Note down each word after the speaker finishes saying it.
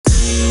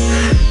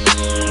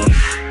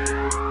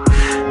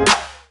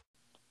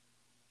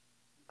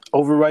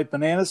Overripe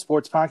Bananas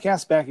Sports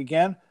Podcast back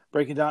again,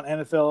 breaking down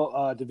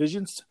NFL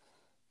divisions.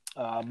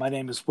 My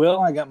name is Will.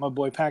 I got my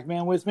boy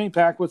Pac-Man with me.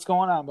 Pac, what's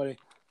going on, buddy?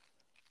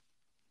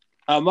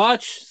 Not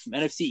much. Some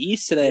NFC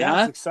East today, huh?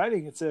 It's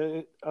exciting. It's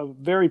a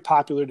very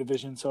popular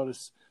division, so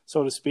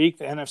to speak.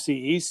 The NFC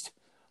East.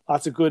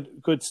 Lots of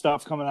good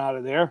stuff coming out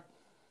of there.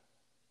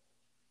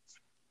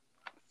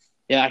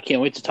 Yeah, I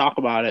can't wait to talk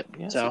about it.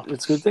 Yeah, so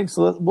it's a good thing.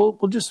 So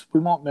we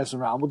won't mess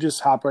around. We'll just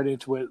hop right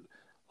into it.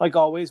 Like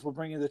always, we'll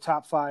bring you the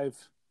top five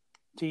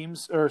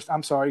players,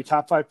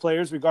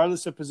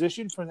 regardless of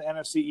position, from the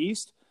NFC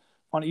East.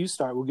 Why don't you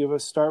start? We'll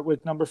start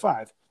with number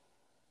 5.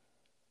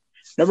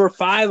 Number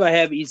 5, I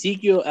have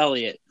Ezekiel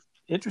Elliott.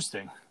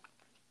 Interesting.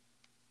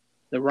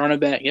 The running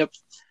back. Yep.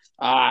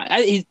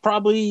 He's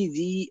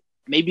probably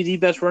maybe the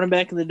best running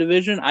back in the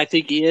division. I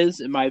think he is,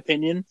 in my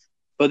opinion.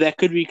 But that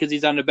could be because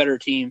he's on a better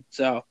team.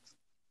 So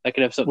that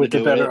could have something to do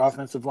with it. With the better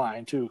offensive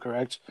line too,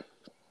 correct?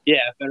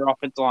 Yeah, better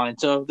offensive line.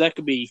 So that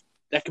could be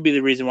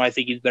the reason why I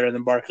think he's better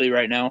than Barkley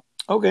right now.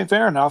 Okay,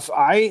 fair enough.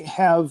 I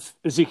have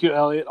Ezekiel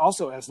Elliott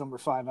also as number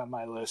 5 on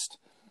my list.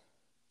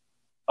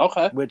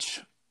 Okay.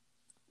 Which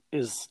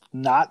is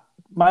not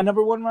my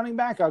number 1 running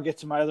back. I'll get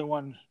to my other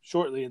one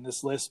shortly in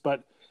this list.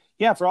 But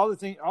yeah, for all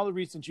the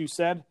reasons you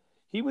said,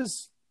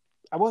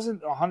 I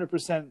wasn't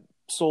 100%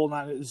 sold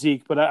on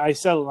Zeke, but I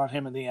settled on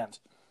him in the end.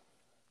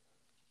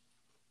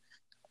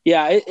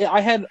 Yeah,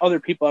 I had other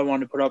people I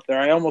wanted to put up there.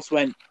 I almost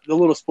went, the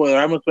little spoiler,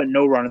 I almost went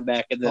no running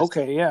back in this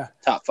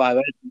top 5. I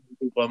had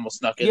people almost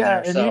snuck in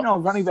there. Yeah,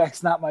 and running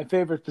back's not my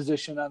favorite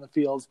position on the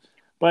field,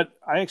 but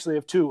I actually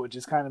have 2, which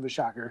is kind of a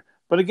shocker.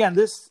 But again,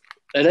 this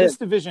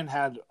division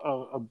had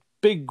a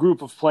big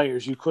group of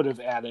players you could have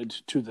added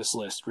to this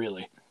list,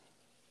 really.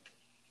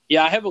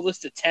 Yeah, I have a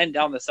list of 10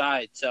 down the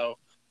side, so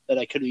that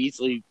I could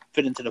easily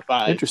fit into the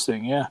 5.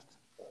 Interesting, yeah.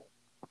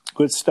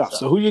 Good stuff.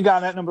 So who you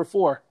got at number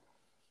 4?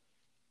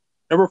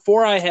 Number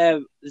 4, I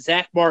have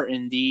Zach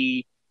Martin,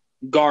 the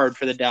guard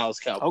for the Dallas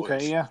Cowboys.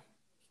 Okay, yeah.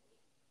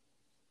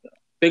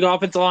 Big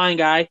offensive line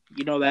guy.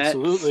 You know that.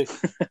 Absolutely.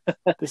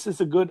 This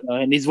is a good...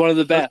 and he's one of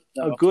the best.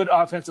 A good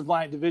offensive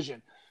line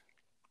division.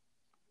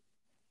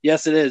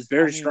 Yes, it is.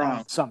 Very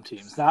strong. Some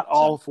teams. Not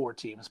all 4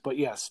 teams, but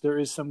yes, there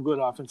is some good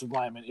offensive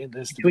linemen in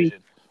this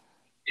division.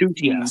 2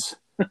 teams.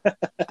 Yes.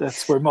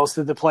 That's where most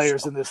of the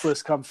players in this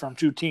list come from,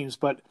 2 teams.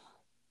 But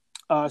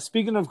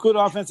speaking of good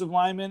offensive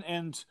linemen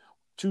and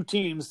 2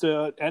 teams,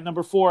 at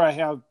number 4, I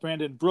have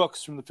Brandon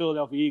Brooks from the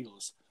Philadelphia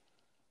Eagles.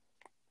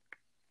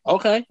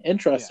 Okay,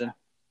 interesting. Yeah.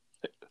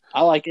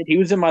 I like it. He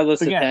was in my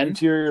list Again, of 10.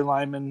 Interior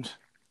lineman,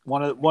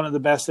 one of the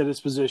best at his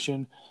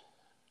position.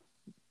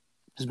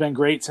 Has been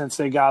great since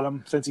they got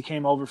him, since he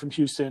came over from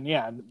Houston.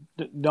 Yeah,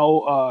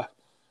 no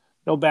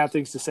bad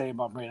things to say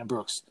about Brandon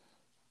Brooks.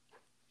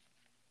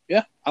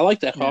 Yeah, I like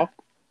that call.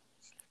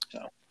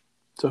 Yeah.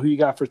 So who you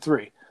got for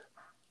 3?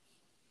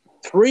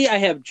 3, I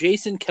have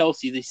Jason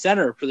Kelce, the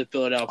center for the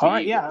Philadelphia Eagles. All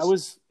right, yeah,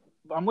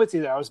 I'm with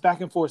you there. I was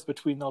back and forth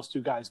between those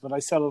 2 guys, but I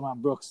settled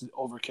on Brooks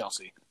over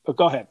Kelce. But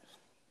go ahead.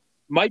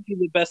 Might be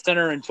the best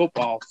center in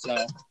football.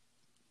 So.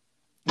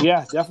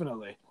 Yeah,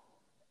 definitely.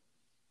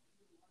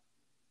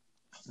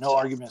 No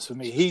arguments with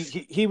me.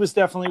 He was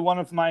definitely one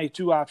of my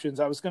 2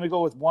 options. I was going to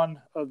go with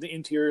one of the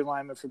interior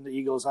linemen from the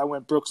Eagles. I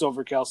went Brooks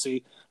over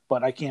Kelce,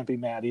 but I can't be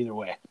mad either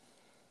way.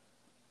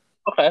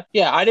 Okay.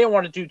 Yeah, I didn't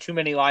want to do too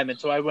many linemen,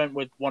 so I went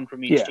with one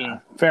from each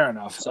team. Fair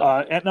enough. So.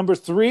 At number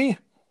 3,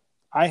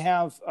 I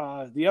have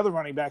the other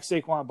running back,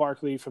 Saquon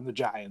Barkley from the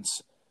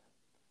Giants.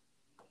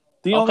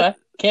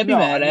 Can't be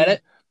mad at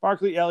it.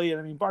 Barkley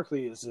Elliott,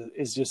 Barkley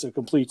is just a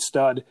complete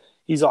stud.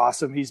 He's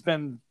awesome. He's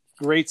been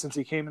great since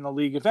he came in the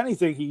league. If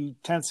anything, he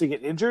tends to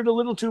get injured a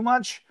little too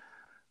much,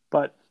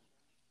 but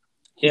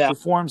he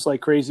performs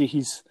like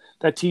crazy.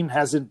 That team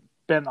hasn't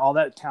been all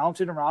that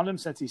talented around him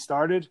since he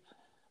started,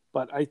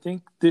 but I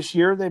think this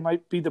year they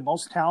might be the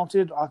most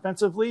talented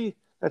offensively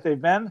that they've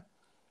been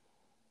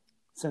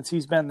since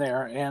he's been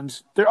there.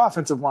 And their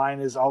offensive line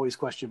is always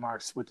question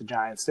marks with the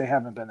Giants. They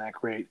haven't been that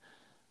great.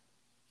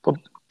 But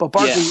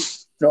Barkley,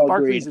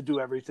 Barkley's a do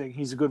everything.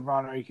 He's a good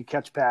runner. He could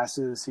catch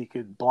passes. He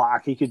could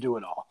block. He could do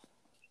it all.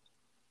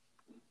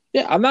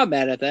 Yeah, I'm not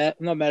mad at that.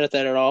 I'm not mad at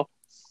that at all.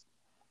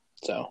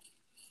 So,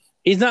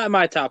 he's not in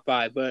my top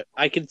 5, but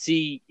I can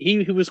see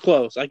he was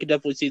close. I could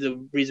definitely see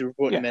the reason for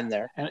putting him in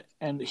there.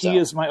 And he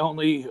is my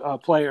only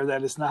player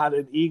that is not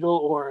an Eagle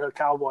or a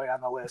Cowboy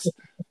on the list.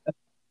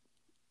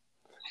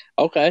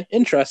 Okay,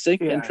 interesting.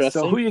 Yeah,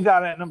 interesting. So who you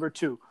got at number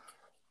 2?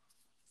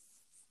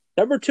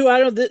 Number 2, I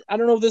don't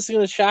know if this is going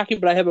to shock you,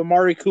 but I have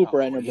Amari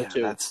Cooper at number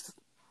 2. It's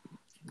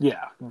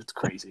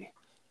crazy.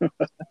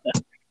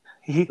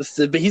 He's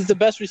the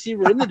best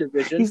receiver in the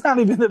division. He's not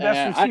even the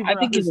best receiver I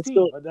think on his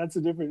team, but that's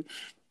a different...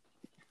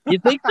 You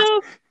think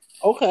so?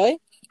 Okay.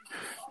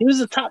 He was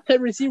a top 10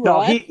 receiver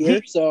last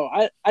year, so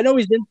I know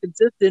he's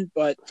inconsistent,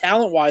 but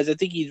talent-wise, I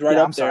think he's right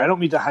up I'm sorry, there. I don't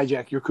mean to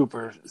hijack your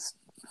Cooper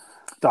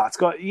thoughts.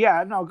 Go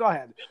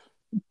ahead.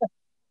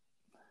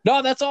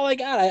 No, that's all I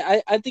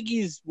got. I think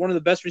he's one of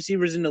the best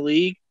receivers in the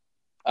league.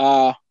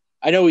 I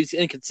know he's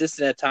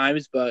inconsistent at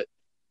times, but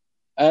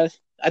I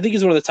I think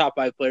he's one of the top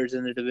 5 players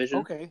in the division.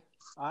 Okay.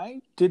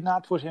 I did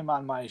not put him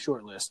on my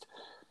short list.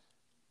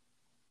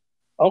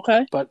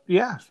 Okay. But,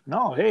 yeah,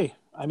 no, hey.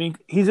 I mean,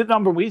 he's their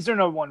number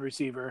one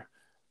receiver.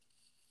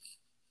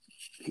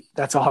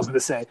 That's all I'm going to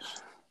say.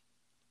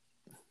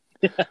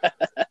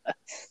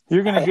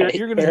 You're going to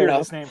hear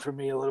this name from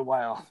me a little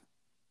while.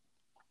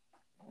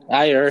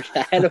 I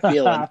had a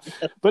feeling.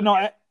 But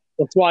no,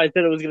 that's why I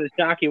said it was going to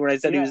shock you when I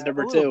said he was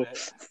number 2.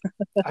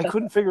 I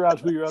couldn't figure out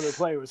who your other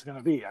player was going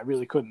to be. I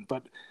really couldn't.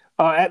 But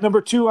at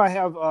number 2, I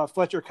have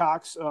Fletcher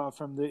Cox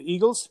from the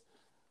Eagles.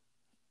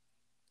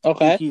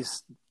 Okay.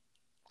 He's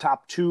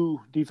top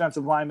 2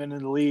 defensive lineman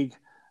in the league,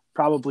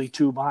 probably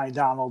 2 behind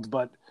Donald,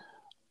 but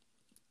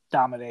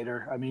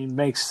dominator. I mean,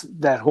 makes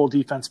that whole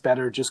defense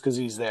better just because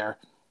he's there.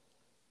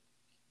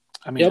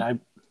 I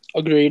mean,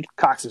 agreed.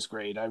 Cox is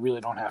great. I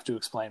really don't have to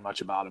explain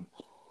much about him.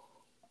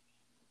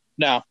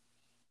 No,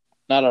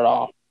 not at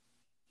all.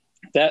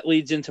 That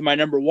leads into my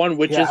number 1,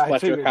 which is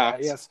Fletcher Cox.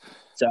 That, yes.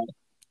 So,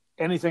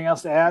 anything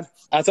else to add?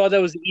 I thought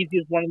that was the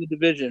easiest one in the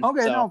division.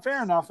 Okay, no,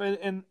 fair enough.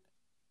 And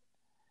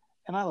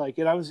I like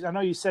it. I know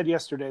you said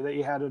yesterday that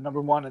you had a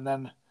number 1, and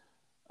then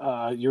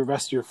your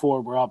rest of your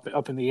 4 were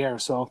up in the air.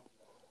 So,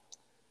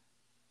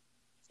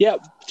 yeah.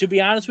 To be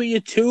honest with you,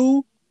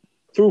 2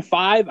 through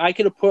 5, I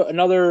could have put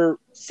another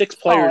 6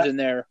 players in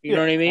there. You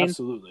know what I mean?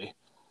 Absolutely.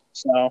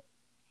 So,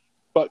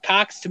 but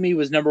Cox to me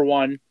was number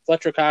 1.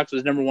 Fletcher Cox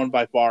was number 1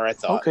 by far, I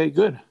thought. Okay,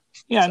 good.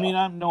 Yeah, so. I mean,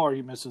 I'm no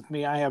arguments with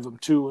me. I have him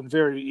 2 and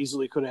very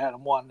easily could have had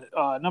him 1.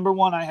 Number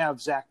 1, I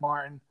have Zach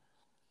Martin.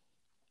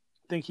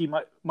 I think he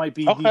might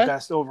be the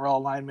best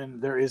overall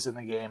lineman there is in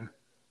the game,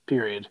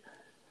 period.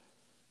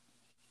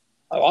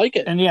 I like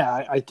it. And, yeah,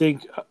 I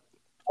think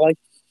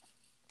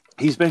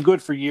he's been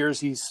good for years.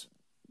 He's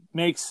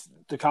makes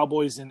the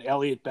Cowboys and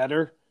Elliott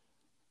better.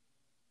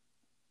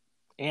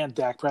 And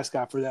Dak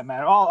Prescott, for that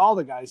matter. All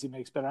the guys he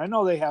makes better. I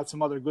know they have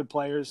some other good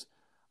players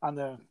on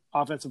the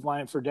offensive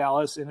line for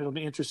Dallas, and it'll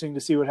be interesting to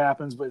see what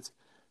happens with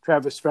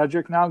Travis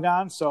Frederick now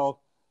gone. So,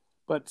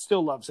 but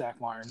still love Zach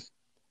Martin.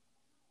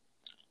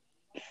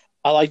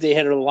 I like they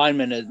had a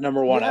lineman at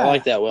number 1. Yeah, I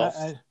like that, Will.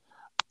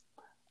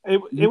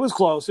 It was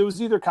close. It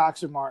was either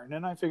Cox or Martin,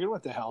 and I figured,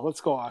 what the hell?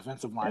 Let's go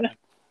offensive lineman.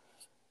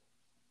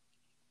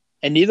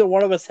 And neither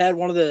one of us had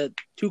one of the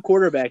 2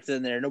 quarterbacks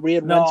in there. Nobody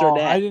had Wentz or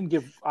Dak. I didn't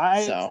give.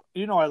 I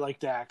like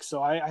Dak,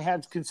 so I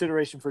had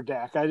consideration for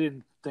Dak. I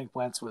didn't think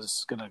Wentz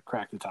was going to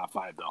crack the top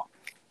 5, though.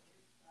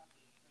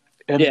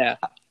 And yeah.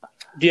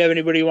 Do you have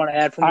anybody you want to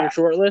add from your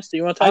short list that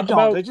you want to talk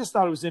about? I just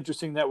thought it was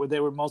interesting that they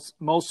were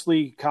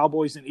mostly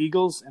Cowboys and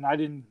Eagles, and I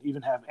didn't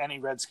even have any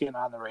Redskin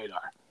on the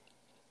radar.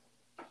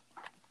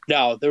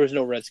 No, there was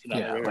no Redskin on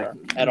the radar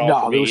at all.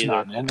 No, there was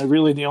none. And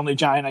really the only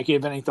Giant I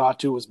gave any thought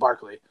to was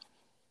Barkley.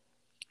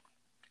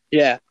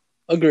 Yeah,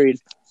 agreed.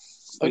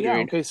 Yeah,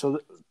 okay, so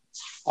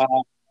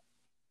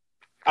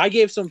I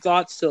gave some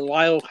thoughts to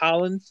Lyle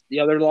Collins,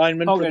 the other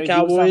lineman for the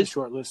Cowboys. He was on the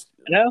short list.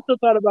 And I also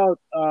thought about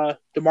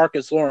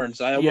DeMarcus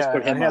Lawrence. I almost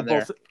put him on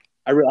there.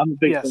 I'm a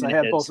big fan. I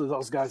had both of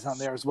those guys on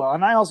there as well.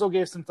 And I also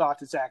gave some thought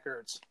to Zach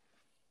Ertz.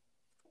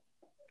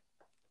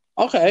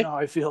 Okay. You know how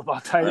I feel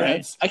about tight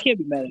ends. I can't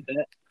be mad at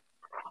that.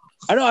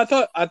 I know. I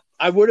thought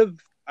I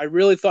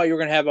really thought you were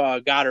going to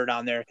have Goddard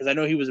on there because I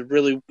know he was a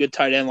really good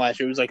tight end last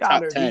year. He was like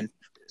top 10.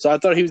 So I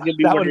thought he was going to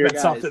be one of your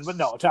guys. Something, but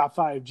no, top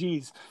 5.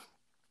 Geez.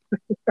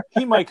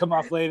 He might come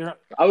up later.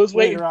 I was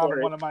waiting on for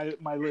one of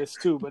my lists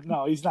too, but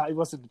no, he's not. He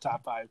wasn't in the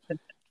top 5.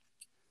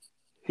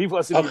 He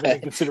wasn't even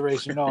in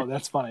consideration. No,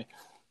 that's funny.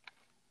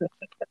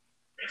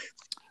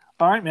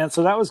 All right, man.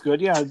 So that was good.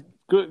 Yeah,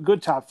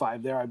 good top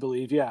 5 there, I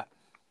believe. Yeah.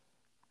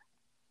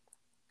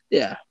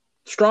 Yeah.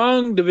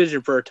 Strong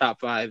division for a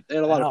top 5. They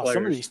had a lot of players.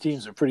 Some of these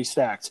teams are pretty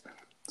stacked.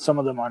 Some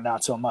of them are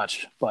not so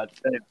much. But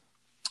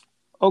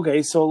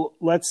okay, so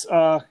let's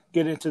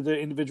get into the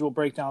individual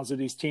breakdowns of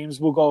these teams.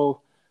 We'll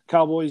go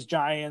Cowboys,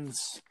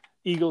 Giants,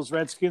 Eagles,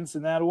 Redskins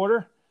in that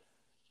order.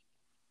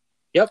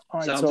 Yep, all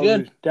right, sounds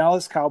good.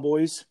 Dallas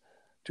Cowboys,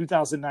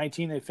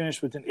 2019, they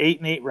finished with an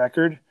 8-8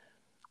 record.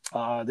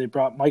 They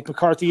brought Mike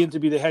McCarthy in to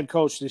be the head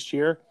coach this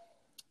year.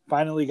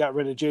 Finally got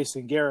rid of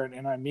Jason Garrett,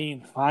 and I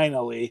mean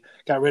finally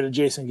got rid of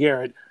Jason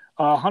Garrett.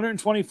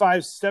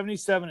 125,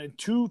 77, and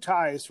 2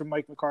 ties from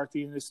Mike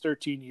McCarthy in his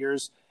 13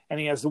 years, and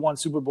he has the 1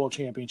 Super Bowl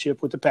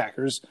championship with the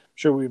Packers. I'm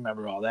sure we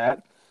remember all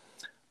that.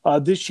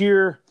 This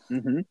year,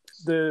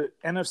 the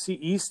NFC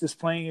East is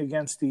playing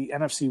against the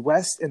NFC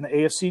West and the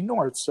AFC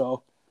North.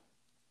 So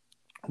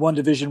one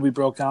division we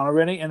broke down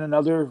already, and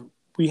another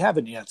we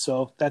haven't yet.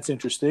 So that's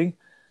interesting.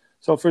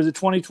 So for the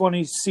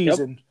 2020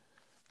 season,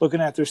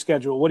 looking at their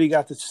schedule, what do you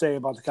got to say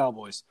about the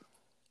Cowboys?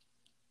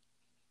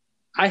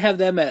 I have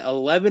them at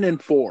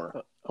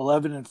 11-4.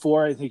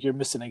 11-4. I think you're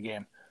missing a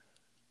game.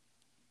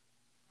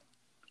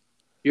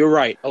 You're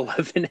right.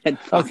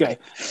 11-5. Okay.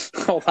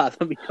 Hold on.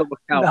 Let me double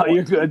count. No,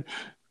 you're good.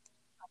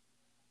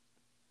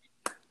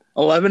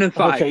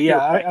 11-5. Okay,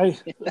 yeah.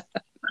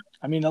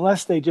 I mean,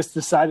 unless they just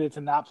decided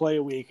to not play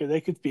a week, or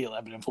they could be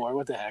 11-4.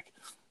 What the heck?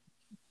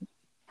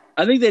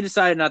 I think they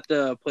decided not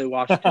to play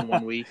Washington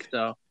one week.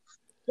 So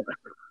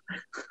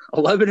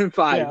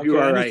 11-5. Yeah, okay. You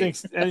are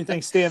right.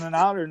 Anything standing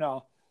out or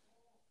no?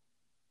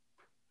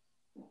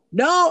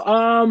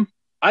 No,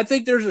 I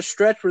think there's a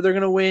stretch where they're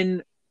going to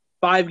win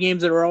 5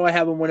 games in a row. I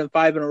have them winning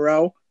 5 in a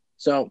row.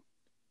 So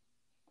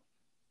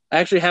I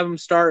actually have them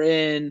start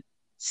in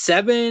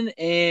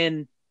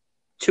 7-2,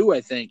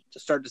 I think, to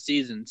start the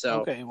season.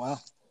 So okay,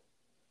 well,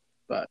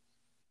 but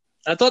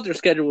I thought their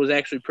schedule was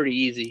actually pretty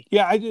easy.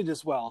 Yeah, I did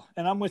as well,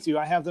 and I'm with you.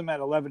 I have them at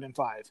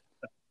 11-5.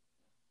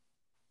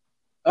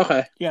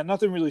 Okay. Yeah,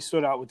 nothing really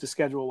stood out with the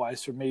schedule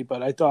wise for me,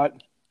 but I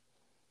thought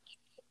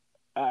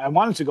I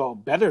wanted to go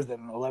better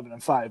than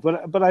 11-5,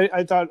 but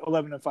I thought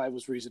 11-5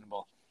 was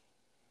reasonable.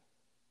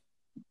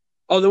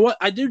 Oh,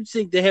 I do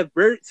think they have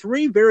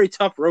 3 very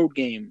tough road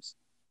games.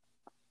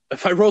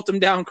 If I wrote them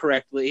down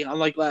correctly,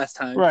 unlike last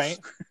time. Right.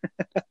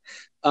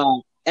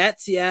 At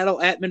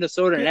Seattle, at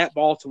Minnesota, and at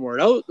Baltimore.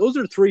 Those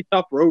are 3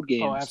 tough road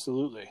games. Oh,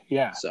 absolutely.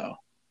 Yeah. So,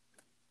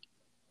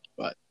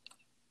 but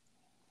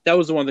that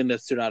was the one thing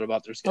that stood out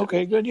about their schedule.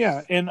 Okay, good.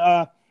 Yeah. And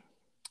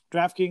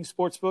DraftKings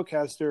Sportsbook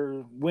has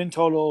their win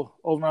total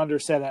over-under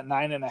set at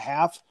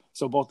 9.5,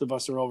 so both of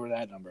us are over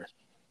that number.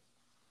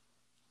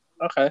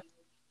 Okay.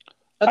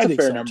 That's a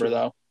fair number,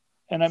 though.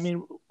 And, I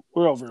mean,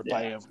 we're over it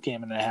by a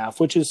game and a half,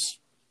 which is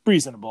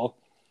reasonable.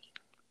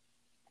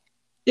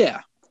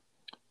 Yeah.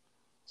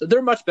 So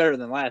they're much better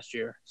than last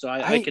year. So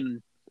I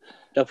can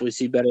definitely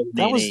see better than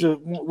that was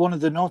one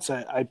of the notes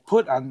I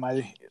put on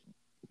my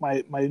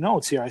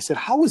notes here. I said,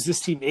 how was this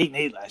team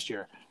 8-8 last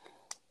year?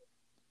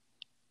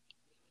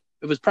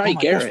 It was probably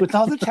Garrett. Gosh, with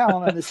all the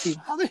talent on this team,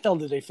 how the hell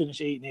did they finish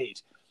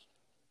 8-8?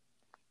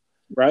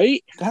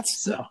 Right? That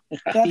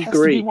has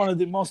to be one of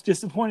the most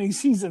disappointing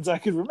seasons I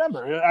could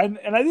remember. And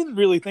I didn't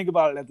really think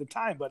about it at the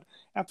time, but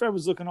after I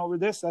was looking over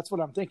this, that's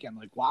what I'm thinking. I'm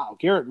like, wow,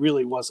 Garrett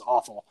really was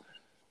awful.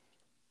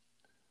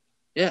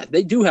 Yeah,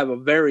 they do have a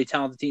very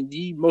talented team,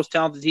 the most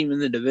talented team in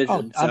the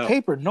division. On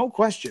paper, no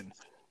question.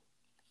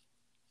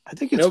 I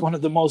think it's one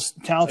of the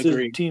most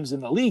talented teams in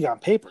the league on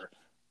paper.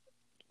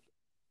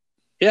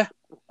 Yeah.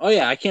 Oh,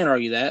 yeah, I can't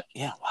argue that.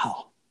 Yeah,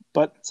 wow.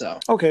 But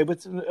okay,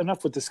 but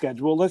enough with the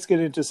schedule. Let's get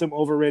into some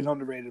overrated and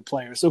underrated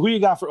players. So who you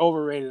got for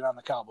overrated on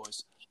the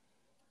Cowboys?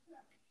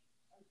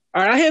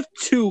 All right, I have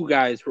 2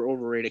 guys for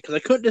overrated because I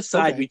couldn't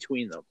decide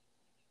between them.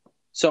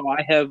 So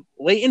I have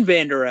Leighton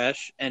Vander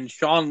Esch and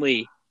Sean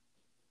Lee.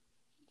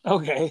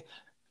 Okay.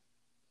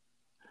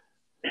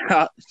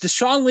 The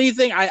Sean Lee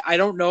thing, I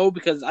don't know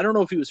because I don't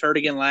know if he was hurt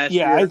again last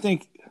year. Yeah, I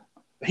think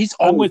he's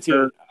always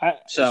hurt.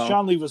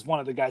 Sean Lee was one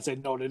of the guys I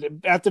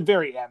noted at the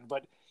very end,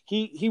 but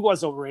he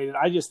was overrated.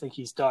 I just think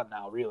he's done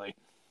now, really.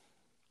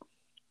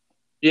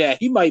 Yeah,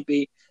 he might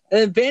be.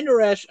 And Vander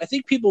Esch, I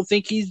think people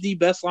think he's the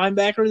best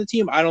linebacker in the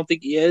team. I don't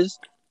think he is.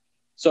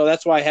 So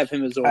that's why I have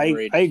him as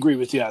overrated. I agree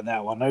with you on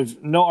that one.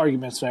 I've no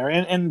arguments there.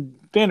 And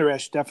Vander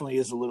Esch definitely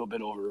is a little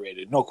bit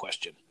overrated, no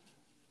question.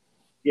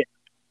 Yeah.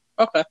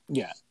 Okay.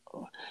 Yeah.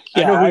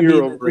 I know who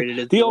you're overrated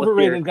is. The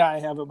overrated guy I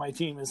have on my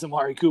team is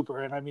Amari Cooper.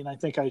 And I mean, I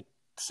think I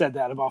said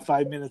that about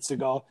 5 minutes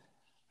ago.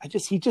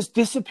 He just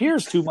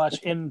disappears too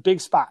much in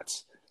big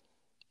spots.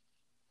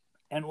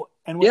 And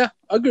yeah,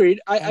 agreed.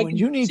 When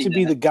you need to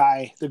be the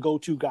guy, the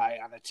go-to guy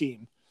on a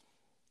team,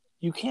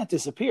 you can't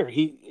disappear.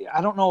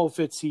 I don't know if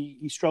it's he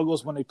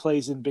struggles when he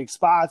plays in big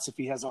spots, if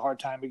he has a hard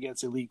time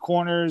against elite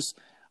corners.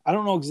 I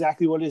don't know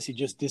exactly what it is. He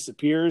just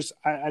disappears.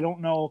 I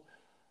don't know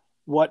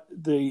what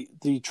the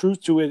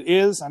truth to it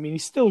is. I mean,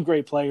 he's still a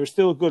great player,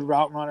 still a good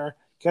route runner,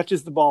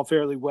 catches the ball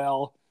fairly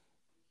well,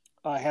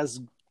 has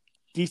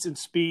decent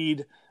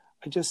speed.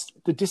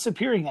 The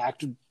disappearing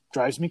act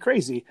drives me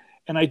crazy.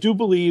 And I do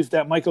believe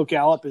that Michael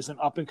Gallup is an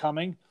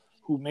up-and-coming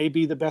who may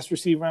be the best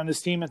receiver on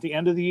this team at the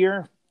end of the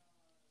year.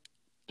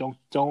 Don't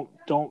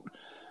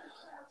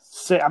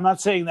say I'm not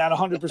saying that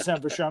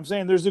 100% for sure. I'm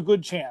saying there's a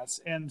good chance.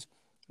 And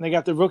they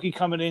got the rookie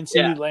coming in,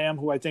 CeeDee Lamb,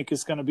 who I think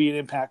is going to be an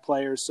impact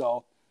player.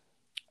 So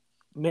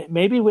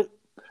maybe with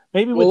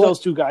those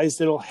 2 guys,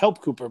 it'll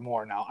help Cooper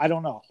more now. I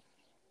don't know.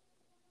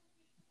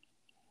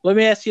 Let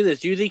me ask you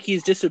this. Do you think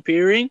he's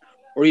disappearing,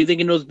 or do you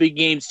think in those big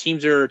games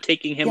teams are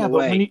taking him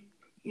away?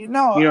 You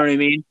know what I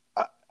mean?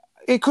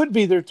 It could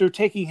be they're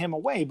taking him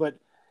away, but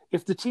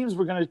if the teams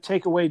were going to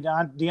take away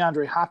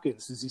DeAndre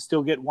Hopkins, does he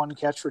still get 1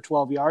 catch for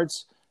 12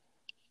 yards?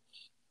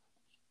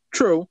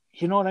 True.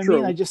 You know what I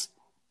mean?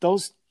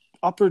 Those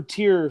upper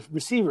tier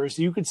receivers,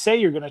 you could say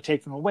you're going to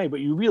take them away,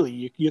 but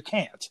you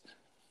can't.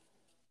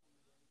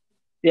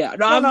 Yeah,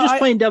 I'm just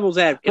playing devil's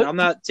advocate. I'm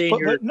not saying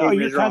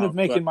you're kind of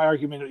making my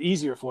argument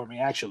easier for me,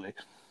 actually.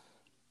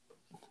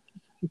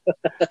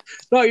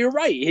 No, you're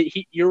right.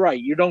 You're right.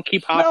 You don't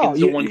keep Hopkins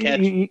to 1 catch.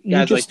 You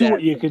just do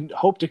what you can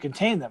hope to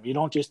contain them. You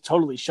don't just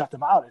totally shut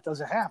them out. It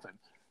doesn't happen.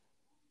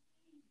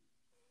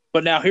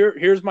 But now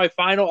here's my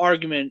final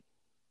argument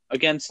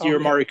against your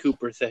Amari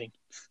Cooper thing.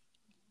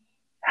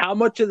 How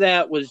much of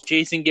that was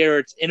Jason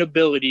Garrett's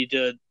inability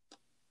to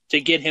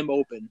get him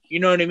open? You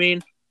know what I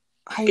mean?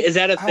 Is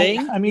that a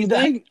thing? I mean,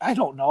 I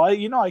don't know.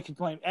 I can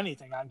blame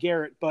anything on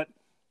Garrett, but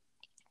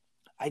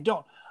I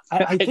don't.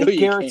 I think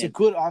Garrett's a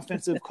good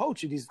offensive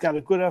coach, and he's got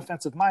a good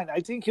offensive mind. I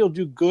think he'll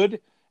do good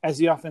as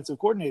the offensive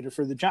coordinator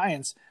for the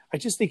Giants. I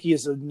just think he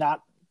is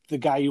not the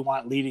guy you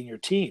want leading your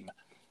team.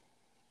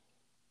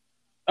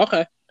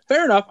 Okay,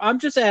 fair enough. I'm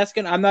just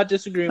asking. I'm not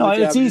disagreeing with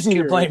you. It's easy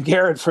to blame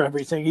Garrett for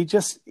everything.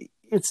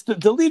 It's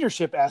the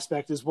leadership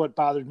aspect is what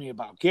bothered me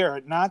about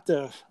Garrett, not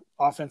the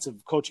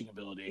offensive coaching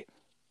ability.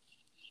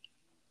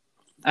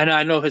 And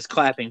I know his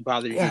clapping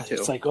bothered you too.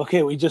 It's like,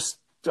 okay, we just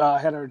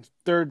had our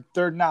third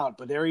and out,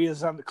 but there he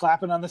is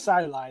clapping on the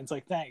sidelines.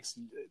 Like, thanks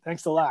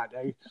a lot.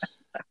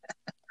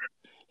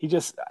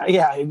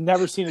 I've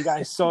never seen a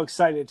guy so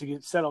excited to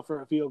get settled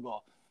for a field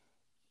goal.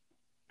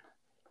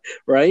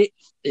 Right?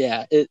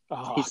 Yeah,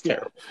 he's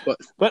terrible.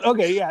 But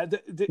okay, yeah.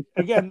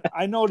 Again,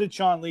 I noted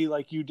Sean Lee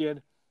like you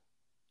did,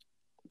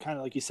 kind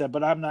of like you said,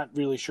 but I'm not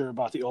really sure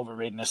about the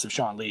overratedness of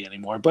Sean Lee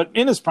anymore. But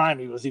in his prime,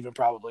 he was even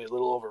probably a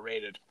little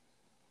overrated.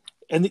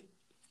 And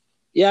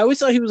I always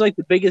thought he was like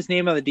the biggest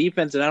name on the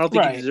defense, and I don't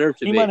think he deserved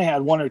to be. He might have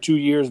had 1 or 2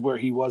 years where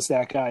he was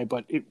that guy,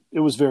 but it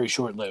was very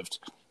short-lived.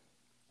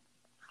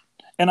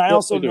 And I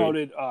also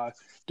noted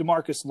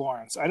DeMarcus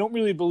Lawrence. I don't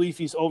really believe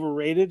he's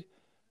overrated,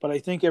 but I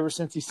think ever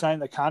since he signed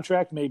the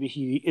contract, maybe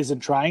he isn't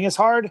trying as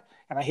hard.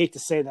 And I hate to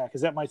say that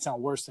because that might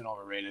sound worse than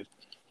overrated.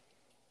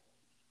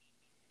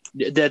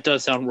 That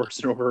does sound worse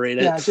than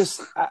overrated. Yeah,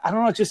 I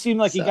don't know. It just seemed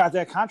like he got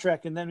that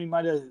contract, and then he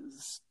might have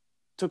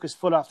took his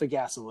foot off the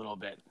gas a little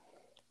bit.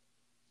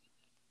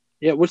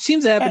 Yeah, which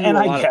seems to happen to a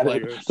lot of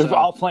players. They're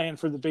all playing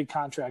for the big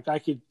contract. I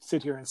could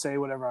sit here and say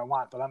whatever I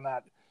want, but I'm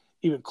not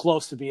even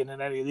close to being in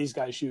any of these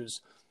guys'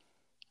 shoes.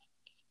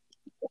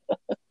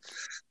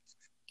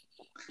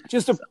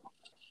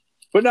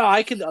 But no,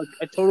 I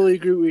totally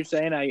agree with what you're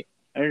saying. I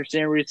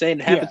understand what you're saying.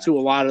 It happens to a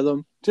lot of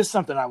them. Just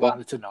something I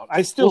wanted to note.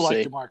 I still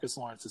like DeMarcus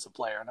Lawrence as a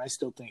player, and I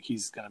still think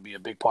he's going to be a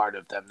big part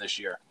of them this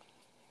year.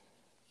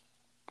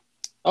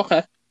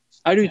 Okay.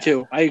 I do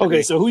too. I agree.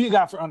 Okay, so who you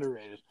got for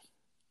underrated?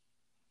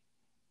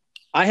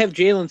 I have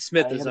Jalen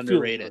Smith as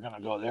underrated. We're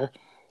going to go there.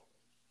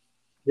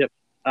 Yep.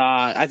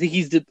 I think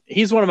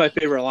he's one of my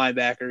favorite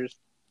linebackers.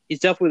 He's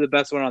definitely the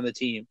best one on the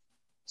team.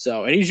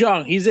 So, and he's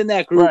young. He's in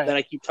that group that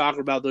I keep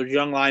talking about, those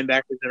young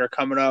linebackers that are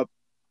coming up.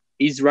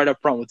 He's right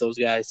up front with those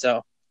guys.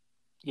 So,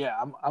 yeah,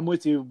 I'm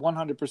with you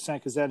 100%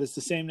 because that is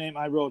the same name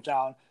I wrote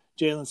down,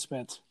 Jalen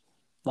Smith.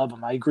 Love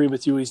him. I agree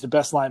with you. He's the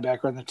best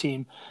linebacker on the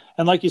team.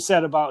 And like you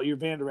said about your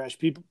Van Der Esch,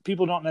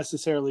 people don't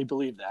necessarily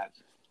believe that.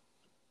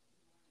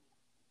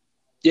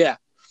 Yeah.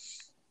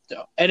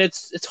 So, and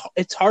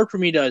it's hard for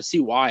me to see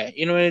why.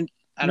 You know what I mean?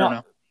 I don't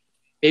know.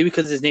 Maybe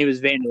because his name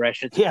is Van Der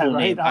Esch. It's a cool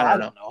name. I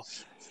don't know.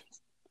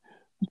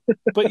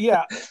 But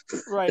yeah,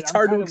 right. It's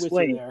hard to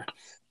explain. There.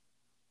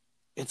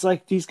 It's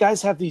like these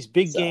guys have these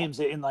big games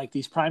in like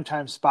these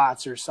primetime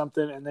spots or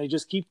something, and they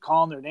just keep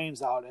calling their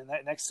names out. And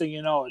that next thing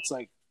you know, it's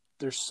like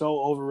they're so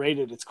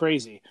overrated. It's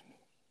crazy.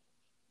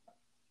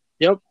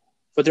 Yep.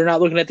 But they're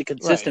not looking at the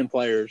consistent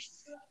players.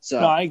 So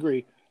no, I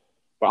agree.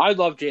 But I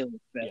love Jalen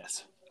Smith.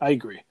 Yes, I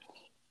agree.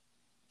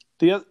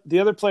 The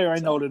other player I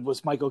noted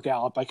was Michael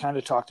Gallup. I kind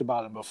of talked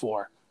about him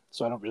before,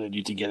 so I don't really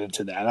need to get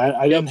into that.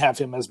 I didn't have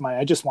him as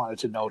I just wanted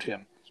to note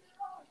him.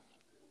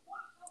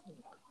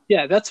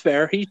 Yeah, that's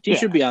fair. He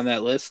should be on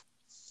that list.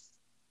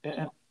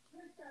 Yeah,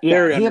 he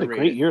had a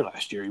great year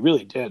last year. He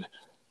really did.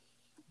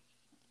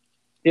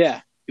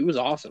 Yeah, he was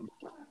awesome.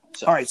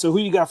 So. All right, so who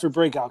you got for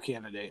breakout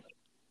candidate?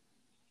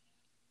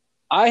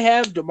 I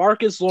have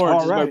DeMarcus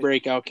Lawrence as my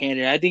breakout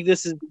candidate. I think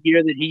this is the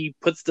year that he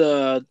puts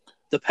the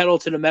pedal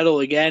to the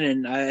metal again,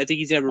 and I think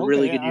he's going to have a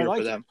really good year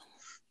for them.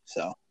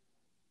 So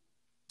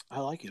I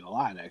like it a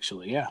lot,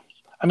 actually. Yeah,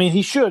 I mean,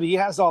 he should. He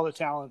has all the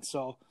talent.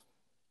 So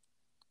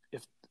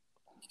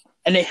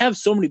and they have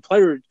so many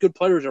good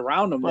players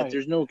around them that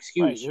there's no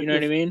excuse. You know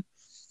what I mean?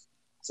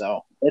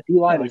 So that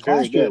D-line is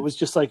very good. It was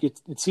just like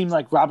it seemed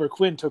like Robert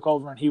Quinn took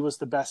over, and he was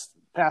the best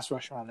pass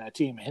rusher on that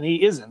team, and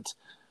he isn't,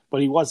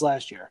 but he was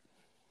last year.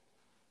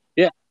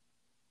 Yeah,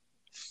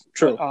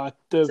 true.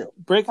 The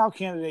breakout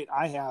candidate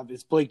I have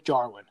is Blake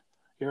Jarwin.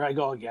 Here I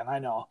go again. I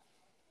know.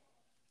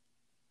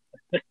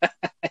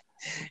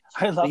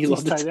 I love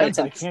these tight ends.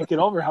 I can't get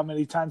over how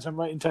many times I'm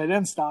writing tight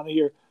ends down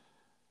here.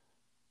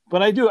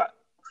 But I do.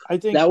 I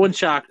think that one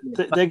shocked me.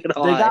 They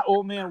got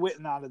old man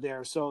Witten out of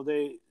there, so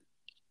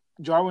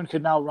Jarwin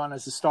could now run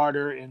as a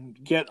starter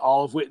and get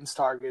all of Witten's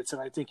targets,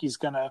 and I think he's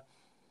gonna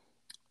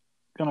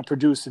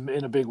produce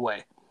in a big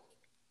way.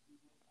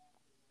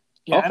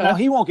 Yeah, now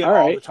he won't get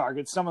all the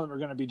targets. Some of them are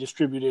going to be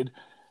distributed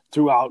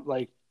throughout,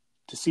 like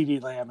to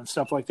CeeDee Lamb and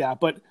stuff like that.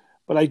 But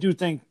I do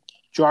think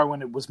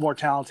Jarwin was more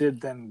talented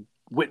than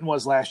Witten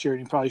was last year,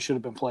 and he probably should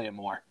have been playing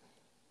more.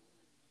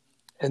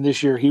 And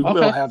this year he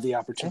will have the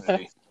opportunity.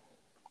 Okay.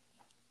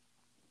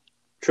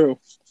 True.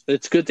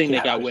 It's a good thing they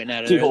got Witten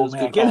out of there. Old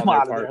man, get him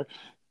out of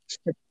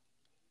there.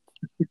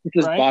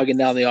 Just bogging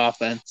down the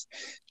offense.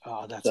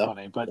 Oh, that's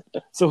funny. But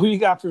so who you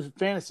got for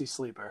fantasy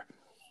sleeper?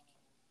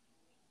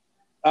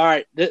 All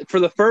right. For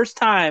the first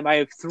time, I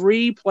have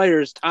 3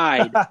 players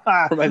tied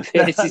for my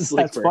fantasy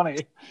sleeper. That's funny.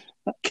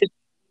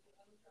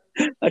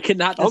 I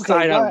cannot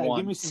decide on one.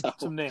 Give me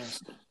some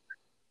names.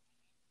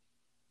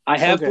 I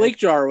have Blake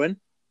Jarwin.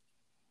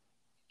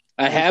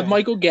 I have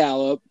Michael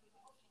Gallup.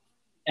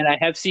 and I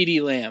have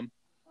CeeDee Lamb.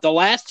 The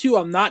last two,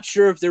 I'm not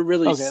sure if they're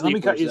really okay. Let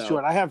me cut you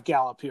short. I have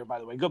Gallup here, by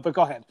the way. Go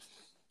ahead.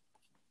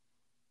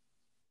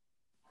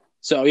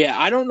 So, yeah,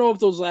 I don't know if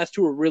those last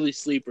two are really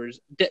sleepers.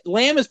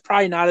 Lamb is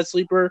probably not a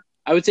sleeper.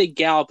 I would say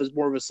Gallup is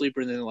more of a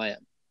sleeper than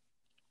Lamb.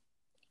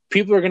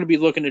 People are going to be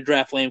looking to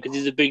draft Lamb because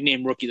he's a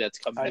big-name rookie that's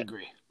coming in.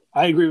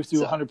 I agree with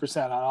you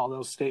 100% on all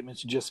those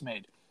statements you just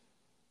made.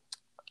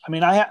 I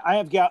mean, I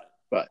have Gallup.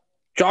 But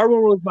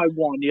Jarwin was my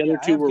one. The other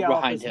two were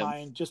Gallup behind him.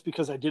 Mine just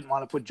because I didn't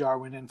want to put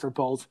Jarwin in for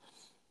both.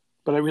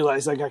 But I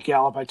realized I got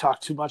Gallup. I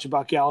talked too much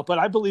about Gallup. But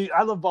I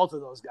love both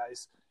of those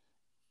guys.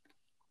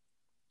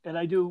 And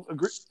I do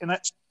agree.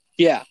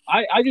 Yeah,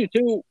 I do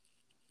too.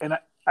 And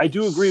I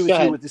do agree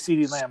with you with the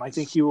CeeDee Lamb. I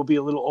think he will be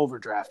a little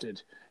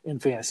overdrafted in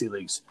fantasy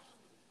leagues.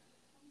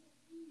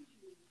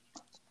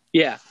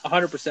 Yeah,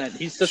 100%.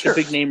 He's such a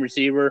big name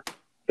receiver.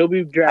 He'll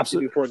be drafted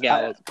before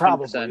Gallup. 100%.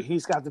 Probably.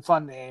 He's got the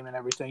fun name and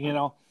everything, you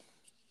know?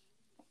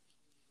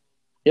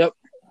 Yep.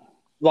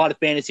 A lot of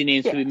fantasy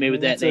names can be made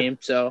with that name.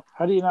 So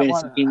how do you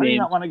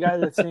not want a guy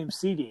that's named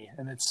CD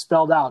and it's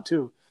spelled out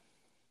too?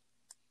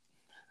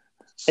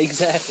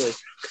 Exactly.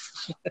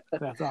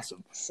 That's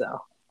awesome.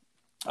 So,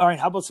 all right,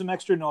 how about some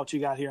extra notes you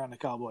got here on the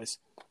Cowboys?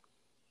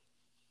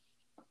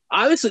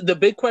 Obviously, the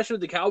big question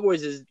with the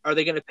Cowboys is, are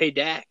they going to pay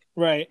Dak?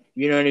 Right.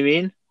 You know what I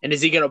mean? And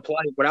is he going to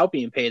play without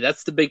being paid?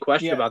 That's the big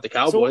question about the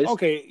Cowboys. So,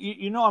 okay,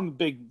 you know I'm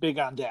big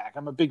on Dak.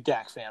 I'm a big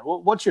Dak fan.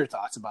 What's your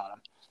thoughts about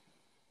him?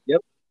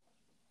 Yep.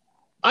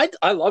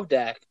 I love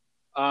Dak.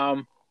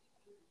 I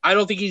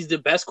don't think he's the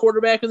best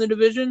quarterback in the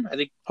division. I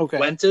think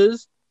Wentz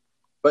is.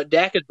 But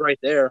Dak is right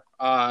there.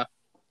 I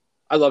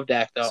love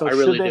Dak, though. So I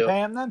really do. Should they pay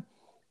him then?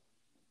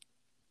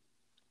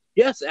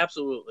 Yes,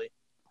 absolutely.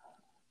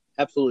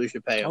 Absolutely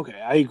should pay him. Okay,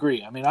 I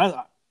agree. I mean,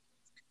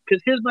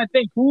 because here's my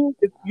thing: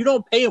 if you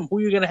don't pay him, who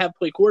are you going to have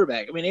play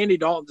quarterback? I mean, Andy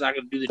Dalton's not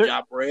going to do the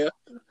job for you.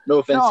 No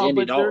offense to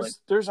Andy Dalton.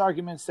 There's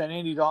arguments that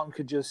Andy Dalton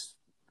could just,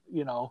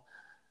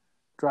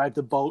 drive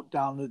the boat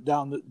down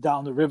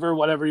the river,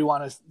 whatever you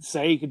want to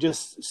say. He could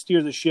just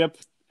steer the ship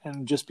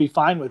and just be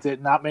fine with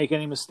it, not make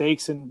any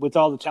mistakes, and with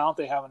all the talent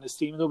they have on this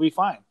team, they'll be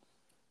fine.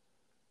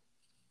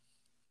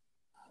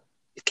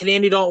 Can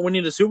Andy Dalton win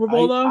you the Super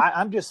Bowl though?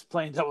 I'm just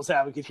playing devil's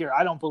advocate here.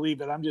 I don't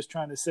believe it. I'm just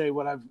trying to say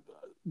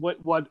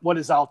what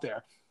is out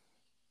there.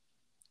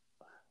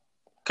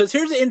 Because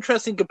here's an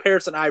interesting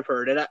comparison I've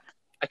heard, and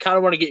I kind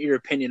of want to get your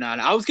opinion on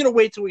it. I was going to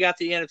wait till we got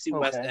to the NFC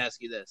West to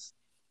ask you this.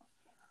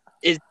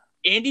 Is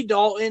Andy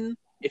Dalton,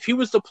 if he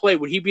was to play,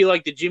 would he be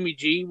like the Jimmy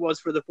G was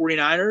for the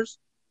 49ers?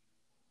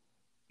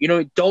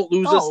 Don't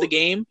lose us the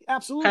game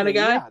absolutely, kind of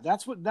guy? Yeah,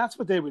 that's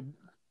what they would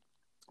 –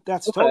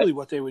 that's totally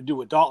what they would do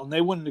with Dalton. They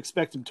wouldn't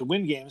expect him to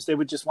win games. They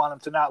would just want him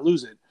to not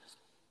lose it.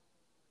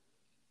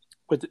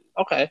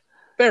 Okay,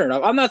 fair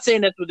enough. I'm not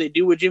saying that's what they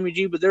do with Jimmy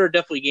G, but there are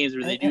definitely games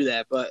where they do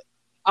that. But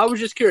I was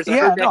just curious. I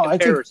heard that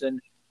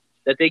comparison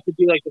that they could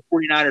be like the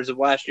 49ers of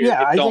last year.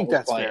 Yeah, I think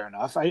that's fair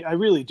enough. I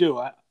really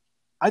do.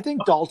 I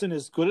think Dalton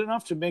is good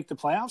enough to make the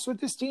playoffs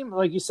with this team.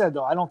 Like you said,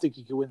 though, I don't think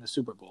he could win the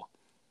Super Bowl.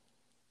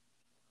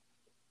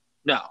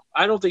 No,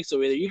 I don't think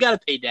so either. You got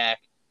to pay Dak.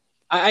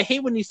 I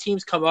hate when these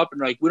teams come up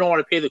and we don't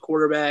want to pay the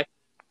quarterback.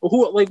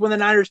 When the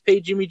Niners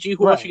paid Jimmy G,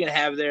 who else are you going to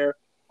have there?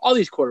 All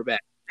these quarterbacks.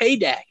 Pay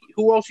Dak.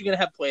 Who else are you going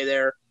to have play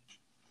there?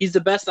 He's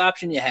the best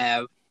option you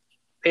have.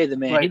 Pay the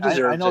man. Right. He deserves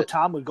it. I know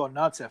Tom would go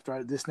nuts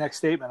after this next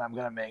statement I'm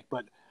going to make,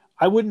 but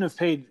I wouldn't have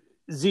paid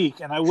Zeke,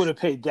 and I would have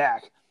paid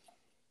Dak.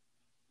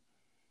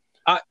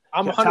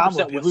 I'm 100% Tom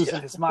would be with losing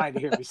you. his mind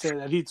to hear me say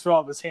that. He'd throw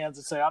up his hands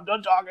and say, I'm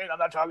done talking. I'm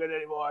not talking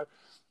anymore.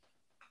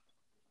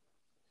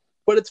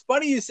 But it's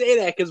funny you say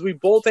that because we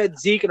both had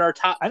Zeke in our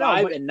top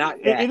five and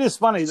not Dak. It is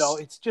funny, though.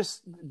 It's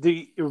just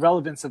the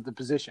irrelevance of the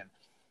position.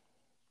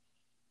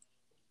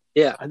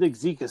 Yeah. I think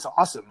Zeke is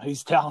awesome.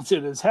 He's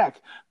talented as heck,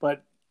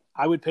 but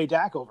I would pay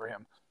Dak over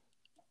him.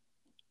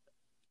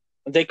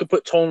 They could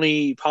put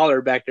Tony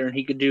Pollard back there, and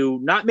he could do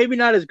maybe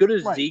not as good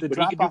as Zeke, but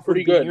he could do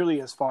pretty good.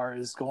 Nearly as far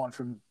as going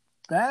from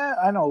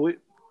I know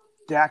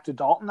Dak to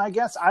Dalton. I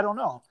guess I don't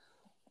know.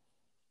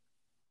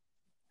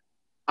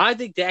 I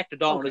think Dak to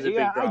Dalton is a big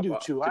drop I do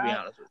too. To be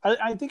honest with you.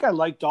 I think I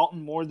like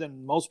Dalton more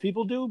than most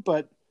people do,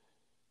 but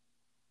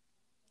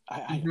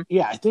I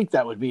think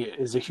that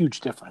is a huge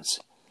difference.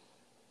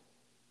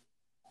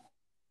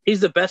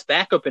 He's the best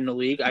backup in the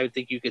league, I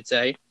think you could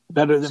say.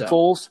 Better than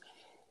Foles?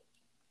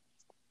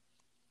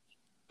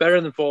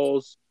 Better than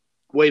Foles.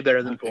 Way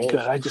better than Foles. Good.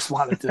 I just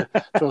wanted to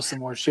throw some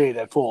more shade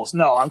at Foles.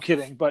 No, I'm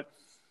kidding, but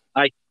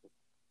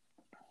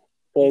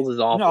Foles is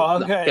awful.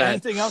 No, okay. No,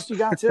 anything else you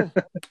got to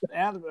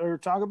add or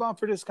talk about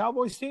for this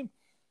Cowboys team?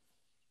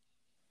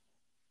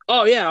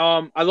 Oh,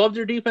 yeah. I love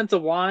their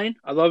defensive line.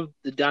 I love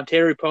the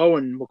Dontari Poe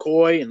and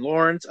McCoy and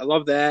Lawrence. I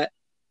love that.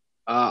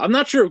 I'm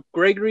not sure if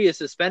Gregory is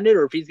suspended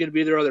or if he's going to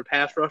be their other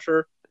pass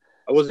rusher.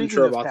 I wasn't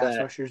sure about that.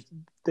 Rushers,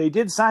 they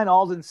did sign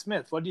Aldon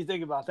Smith. What do you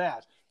think about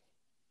that?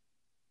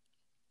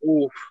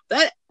 Ooh,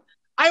 I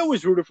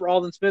always rooted for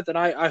Aldon Smith, and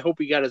I hope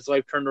he got his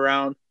life turned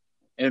around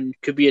and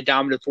could be a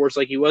dominant force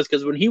like he was.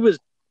 Because when he was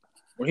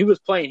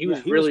playing, he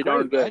was really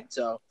darn good. Right?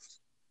 So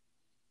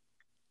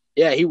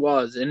Yeah, he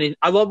was. And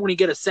I love when he'd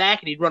get a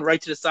sack and he'd run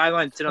right to the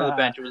sideline and sit on the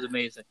bench. It was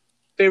amazing.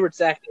 Favorite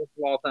sack of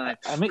all time.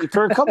 I mean,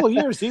 for a couple of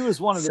years, he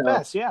was one of the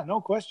best. Yeah,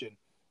 no question.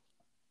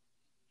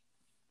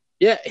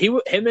 Yeah,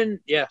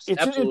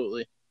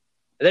 absolutely.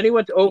 And then he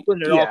went to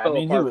Oakland and all fell apart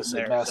he was from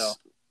a there. mess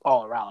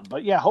all around.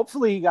 But yeah,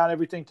 hopefully he got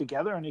everything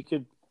together and he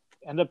could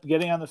end up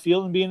getting on the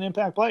field and be an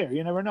impact player.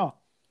 You never know.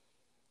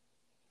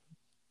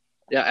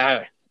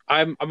 Yeah,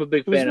 I'm a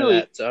big fan of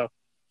that. So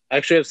I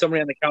actually have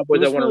somebody on the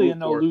Cowboys that want to root for. It was really a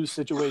no-lose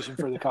situation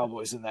for the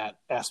Cowboys in that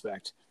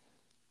aspect.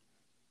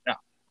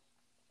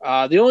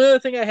 Yeah. The only other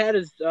thing I had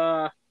is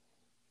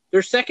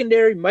their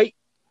secondary might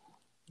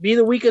be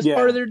the weakest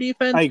part of their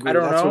defense. I agree. I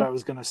don't know. That's what I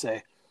was going to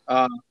say.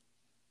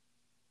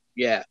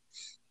 Yeah.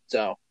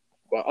 So,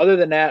 well, other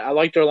than that, I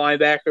like their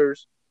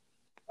linebackers.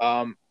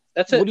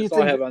 That's it. What do you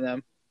think? All I have on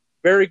them.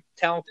 Very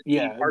talented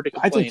team. Hard to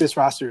complain. I think this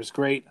roster is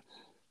great.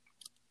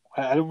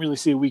 I don't really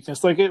see a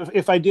weakness. Like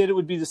if I did, it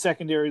would be the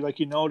secondary,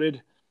 like you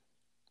noted.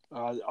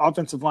 The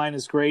offensive line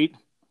is great.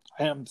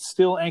 I am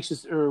still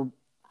anxious or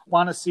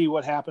want to see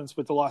what happens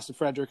with the loss of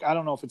Frederick. I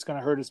don't know if it's going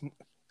to hurt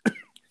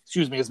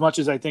as much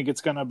as I think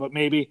it's going to, but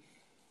maybe.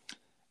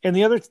 And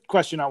the other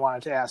question I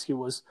wanted to ask you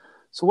was,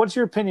 so what's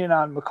your opinion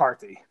on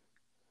McCarthy?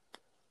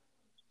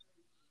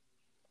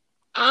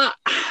 I'm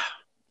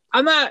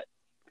not.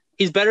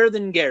 He's better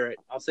than Garrett.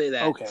 I'll say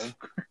that. Okay.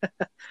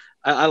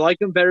 I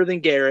like him better than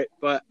Garrett,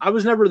 but I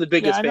was never the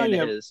biggest fan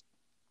of his.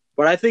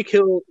 But I think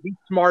he's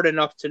smart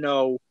enough to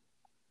know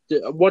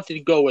what to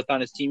go with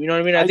on his team. You know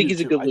what I mean? I think he's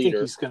a good leader. I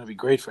think he's going to be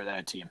great for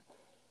that team.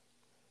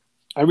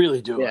 I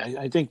really do. Yeah.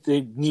 I think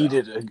they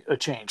needed a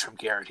change from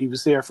Garrett. He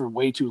was there for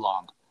way too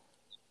long.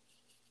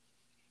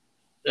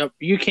 Yep,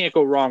 you can't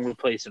go wrong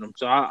replacing him.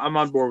 So I'm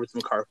on board with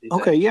McCarthy.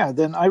 Okay, yeah.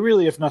 Then I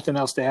really have nothing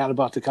else to add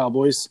about the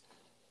Cowboys.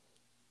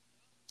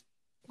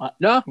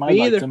 No,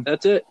 me either.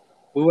 That's it.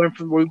 We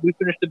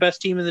finished the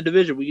best team in the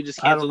division. We can just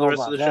cancel the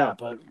rest of the show.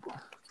 But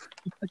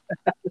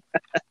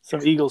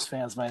some Eagles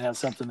fans might have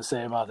something to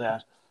say about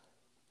that.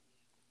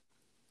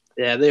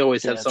 Yeah, they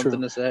always have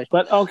something to say.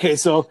 But okay,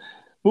 so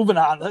moving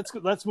on.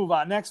 Let's move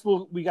on. Next,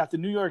 we got the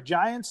New York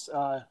Giants.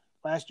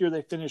 Last year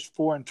they finished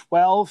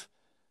 4-12.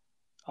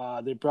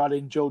 They brought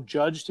in Joe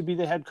Judge to be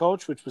the head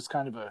coach, which was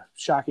kind of a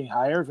shocking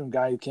hire from a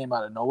guy who came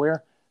out of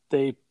nowhere.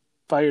 They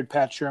fired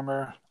Pat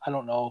Shurmur. I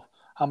don't know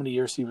how many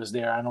years he was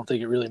there. I don't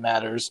think it really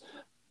matters.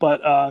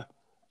 But,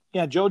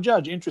 Joe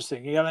Judge,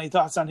 interesting. You got any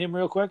thoughts on him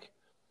real quick?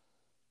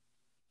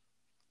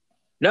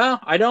 No,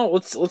 I don't.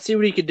 Let's see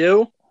what he could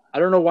do. I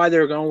don't know why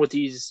they're going with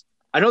these.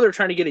 I know they're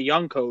trying to get a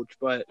young coach,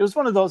 but it was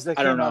one of those that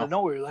came out of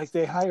nowhere. Like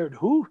they hired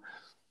who?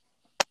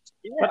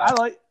 Yeah. But I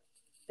like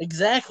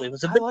exactly. It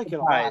was I like it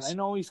a lot. I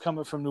know he's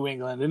coming from New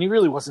England, and he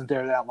really wasn't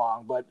there that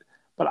long. But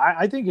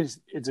I think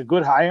it's a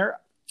good hire,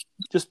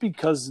 just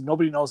because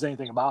nobody knows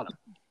anything about him.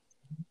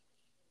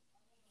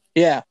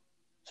 Yeah.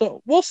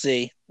 So we'll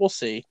see.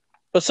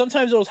 But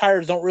sometimes those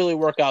hires don't really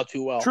work out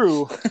too well.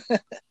 True.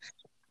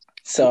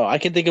 So I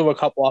can think of a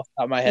couple off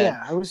the top of my head.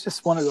 Yeah, it was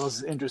just one of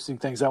those interesting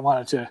things I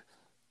wanted to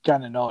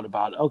kind of note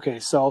about. Okay,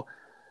 so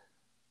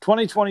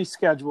 2020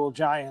 schedule,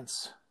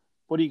 Giants.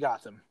 What do you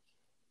got them?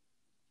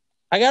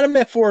 I got them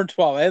at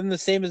 4-12. I have them the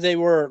same as they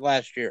were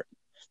last year.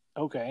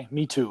 Okay,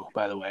 me too,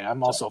 by the way.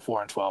 I'm also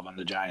 4-12 on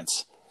the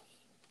Giants.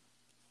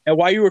 And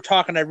while you were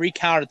talking, I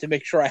recounted to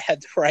make sure I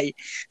had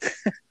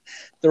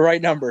the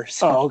right numbers.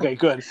 Oh, okay,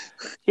 good.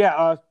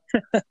 Yeah,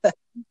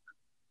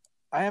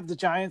 I have the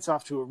Giants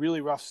off to a really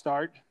rough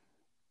start,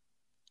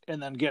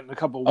 and then getting a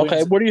couple wins.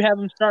 Okay, what do you have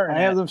them starting?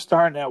 I have them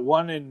starting at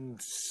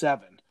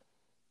 1-7.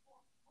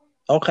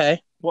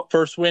 Okay,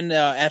 first win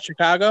at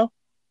Chicago?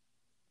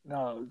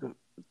 No,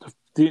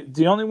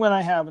 the only win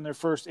I have in their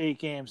first 8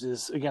 games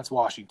is against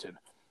Washington.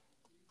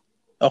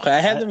 Okay,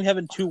 I have them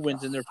having 2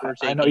 wins in their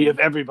first 8 games. I know you have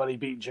everybody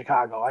beating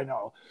Chicago. I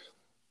know.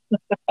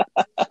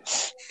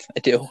 I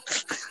do.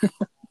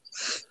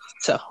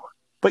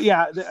 But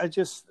yeah,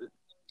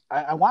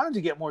 I wanted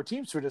to get more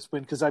teams for this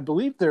win because I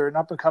believe they're an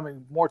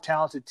up-and-coming, more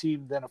talented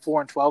team than a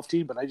 4-12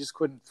 team, but I just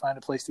couldn't find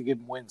a place to give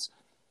them wins.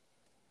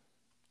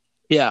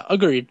 Yeah,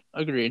 agreed.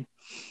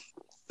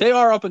 They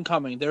are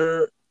up-and-coming.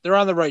 They're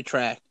on the right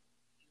track.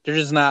 They're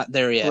just not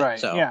there yet. Right,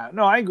 so. Yeah.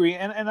 No, I agree.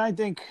 And I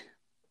think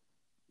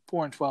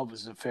 4-12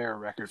 is a fair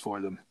record for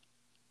them.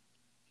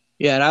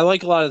 Yeah, and I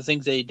like a lot of the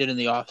things they did in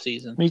the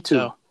offseason. Me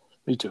too.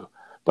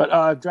 But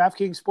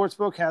DraftKings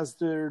Sportsbook has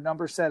their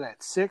number set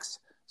at 6,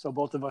 so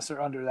both of us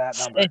are under that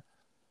number.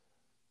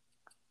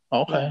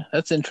 Okay,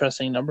 that's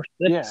interesting. Number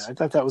 6. Yeah, I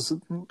thought that was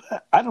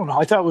 – I don't know.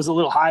 I thought it was a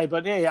little high,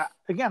 but yeah.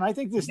 Again, I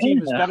think this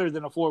team is better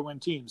than a 4-win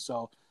team,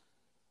 so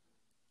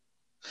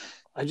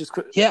I just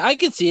couldn't – Yeah, I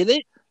can see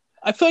it.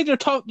 I feel like they're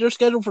tough. Their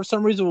schedule for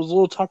some reason was a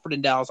little tougher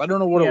than Dallas. I don't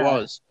know what it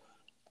was.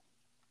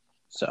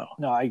 So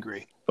no, I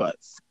agree. But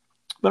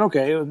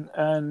okay,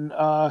 and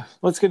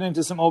let's get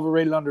into some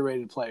overrated,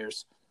 underrated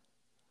players.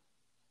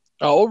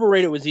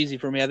 Overrated was easy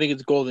for me. I think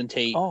it's Golden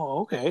Tate.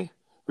 Oh, okay.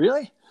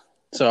 Really?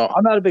 So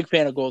I'm not a big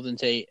fan of Golden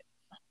Tate.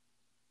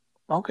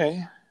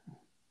 Okay.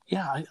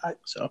 Yeah,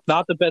 so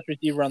not the best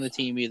receiver on the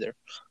team either.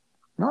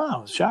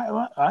 No,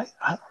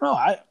 I don't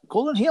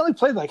know. He only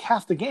played like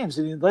half the games,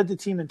 and he led the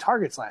team in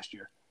targets last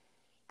year.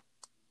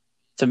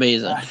 It's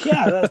amazing.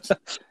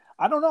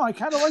 I don't know. I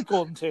kind of like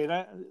Golden Tate.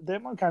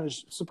 That one kind of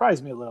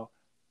surprised me a little.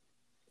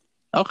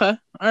 Okay,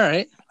 all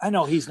right. I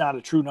know he's not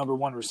a true number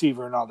one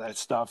receiver and all that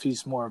stuff.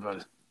 He's more of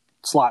a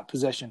slot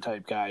possession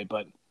type guy,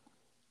 but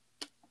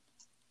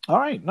all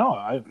right. No,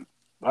 I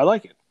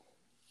like it.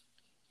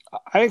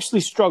 I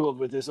actually struggled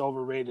with this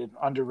overrated,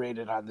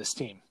 underrated on this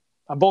team.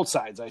 On both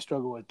sides, I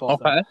struggle with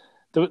both. Okay.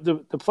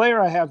 The player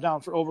I have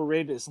down for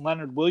overrated is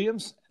Leonard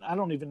Williams. I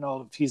don't even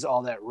know if he's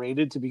all that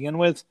rated to begin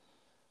with.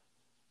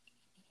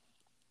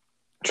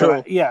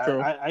 True.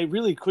 True. I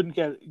really couldn't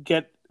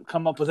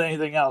come up with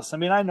anything else. I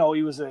mean, I know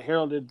he was a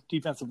heralded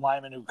defensive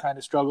lineman who kind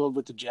of struggled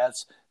with the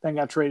Jets, then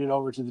got traded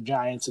over to the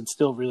Giants and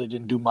still really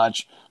didn't do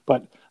much.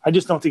 But I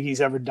just don't think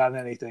he's ever done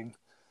anything,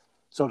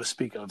 so to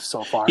speak, of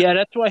so far. Yeah,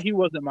 that's why he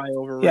wasn't my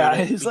overrated.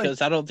 Yeah,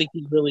 because I don't think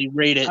he's really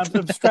rated.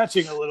 I'm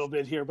stretching a little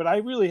bit here, but I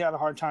really had a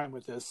hard time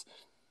with this.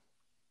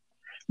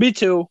 Me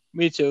too.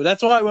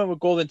 That's why I went with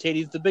Golden Tate.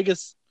 He's the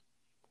biggest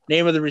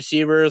name of the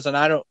receivers, and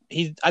I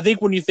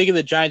think when you think of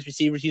the Giants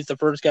receivers, he's the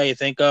first guy you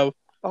think of.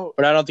 Oh,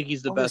 but I don't think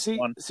he's the best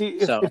one. If you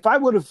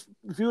would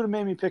have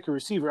made me pick a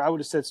receiver, I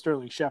would have said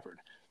Sterling Shepard.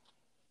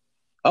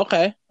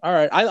 Okay, all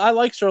right. I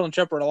like Sterling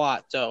Shepard a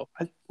lot, so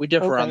we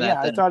differ on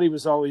that. Yeah, I thought he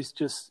was always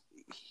just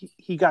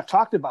he got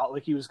talked about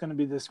like he was going to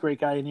be this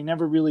great guy, and he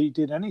never really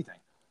did anything.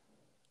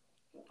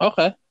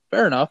 Okay,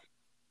 fair enough.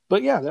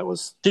 But yeah, that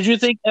was. Did you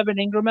think Evan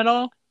Ingram at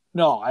all?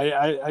 No,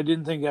 I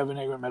didn't think Evan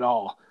Ingram at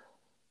all.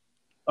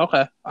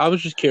 Okay, I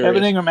was just curious.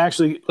 Evan Ingram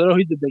actually.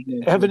 He's the big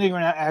name. Evan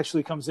Ingram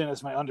actually comes in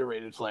as my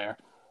underrated player.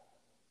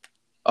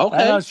 Okay,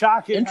 I know,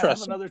 shocking. Interesting.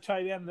 I have another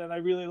tight end that I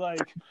really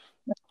like.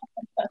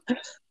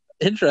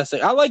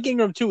 Interesting. I like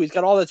Ingram too. He's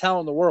got all the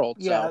talent in the world.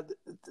 Yeah.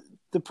 So.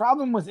 The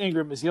problem with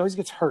Ingram is he always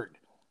gets hurt.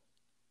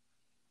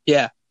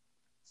 Yeah.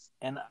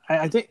 And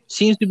I think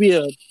seems to be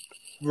a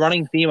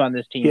running theme on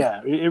this team.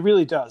 Yeah, it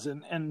really does.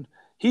 And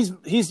he's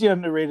the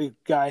underrated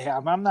guy I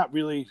have. I'm not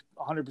really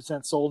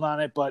 100% sold on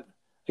it, but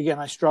again,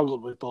 I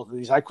struggled with both of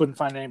these. I couldn't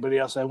find anybody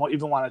else I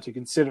even wanted to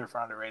consider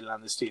for underrated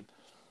on this team.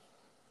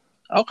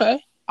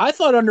 Okay. I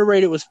thought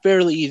underrated was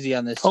fairly easy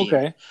on this team.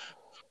 Okay.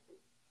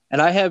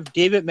 And I have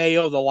David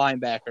Mayo, the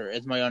linebacker,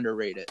 as my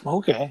underrated.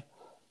 Okay.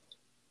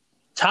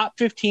 Top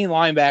 15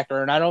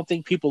 linebacker, and I don't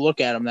think people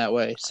look at him that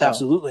way. So.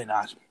 Absolutely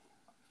not.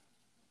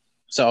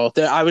 So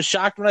I was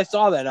shocked when I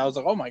saw that. I was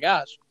like, oh, my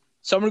gosh.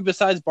 Somebody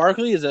besides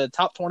Barkley is a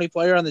top 20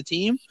 player on the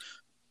team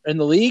in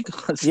the league?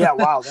 Yeah,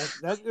 wow.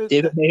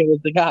 David Mayo was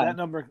the guy. That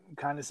number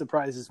kind of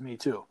surprises me,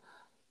 too.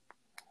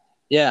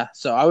 Yeah,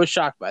 so I was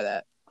shocked by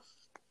that.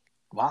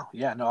 Wow.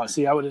 Yeah, no,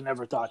 see, I would have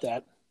never thought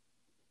that.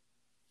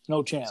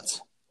 No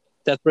chance.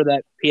 That's where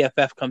that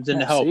PFF comes in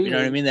to help. You know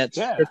what I mean? That's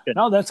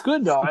No, that's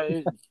good, though.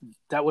 I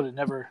would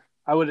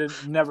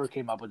have never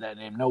came up with that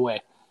name. No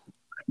way.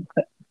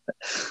 But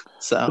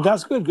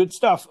that's good. Good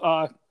stuff.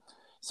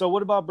 So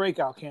what about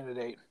breakout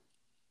candidate?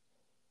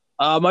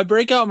 My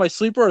breakout and my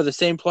sleeper are the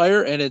same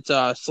player, and it's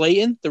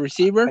Slayton, the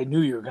receiver. I knew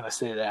you were going to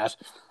say that.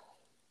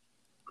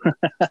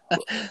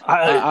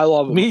 I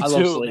love him. Me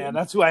too, man.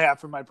 That's who I have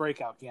for my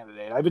breakout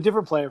candidate. I have a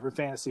different player for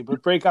fantasy,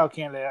 but breakout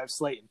candidate, I have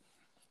Slayton.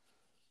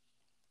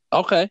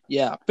 Okay,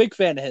 yeah. Big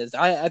fan of his.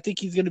 I think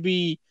he's going to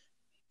be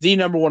the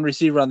number one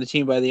receiver on the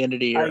team by the end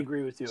of the year. I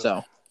agree with you.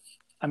 So,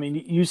 I mean,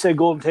 you said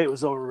Golden Tate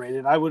was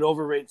overrated. I would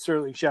overrate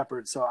Sterling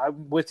Shepard, so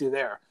I'm with you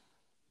there.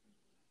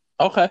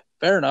 Okay,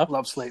 fair enough.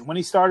 Love Slayton. When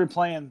he started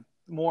playing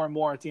more and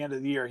more at the end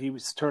of the year, he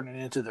was turning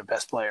into their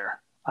best player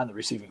on the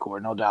receiving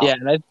corps, no doubt. Yeah,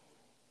 and I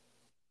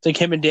think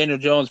him and Daniel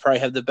Jones probably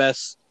have the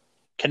best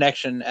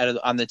connection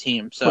on the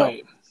team. So.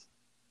 Right.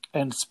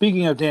 And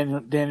speaking of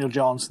Daniel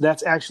Jones,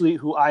 that's actually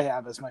who I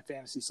have as my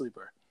fantasy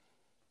sleeper.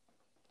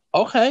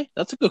 Okay,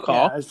 that's a good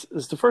call. Yeah,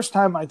 it's the first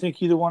time I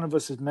think either one of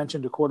us has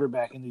mentioned a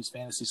quarterback in these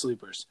fantasy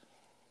sleepers.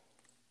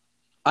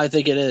 I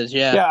think it is,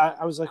 yeah. Yeah,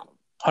 I was like,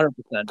 100%.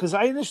 Because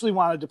I initially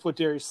wanted to put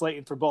Darius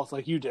Slayton for both,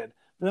 like you did.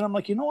 But then I'm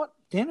like, you know what?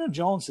 Daniel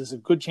Jones is a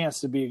good chance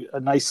to be a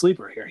nice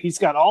sleeper here. He's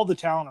got all the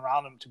talent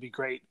around him to be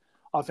great.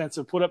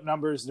 Offensive put up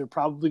numbers. They're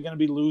probably going to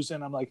be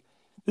losing. I'm like,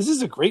 this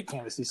is a great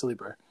fantasy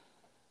sleeper.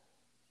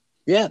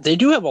 Yeah, they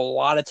do have a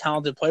lot of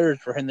talented players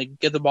for him to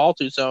get the ball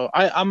to. So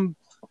I'm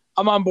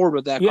on board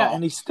with that call. Yeah,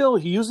 and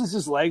he uses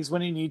his legs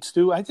when he needs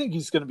to. I think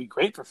he's going to be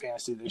great for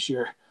fantasy this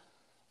year.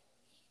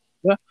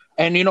 Yeah,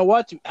 and you know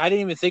what? I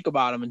didn't even think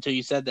about him until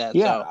you said that.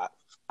 Yeah,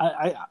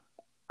 so.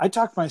 I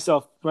talked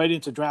myself right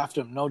into draft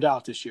him, no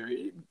doubt, this year,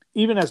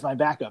 even as my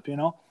backup, you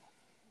know?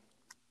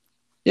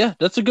 Yeah,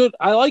 that's a good –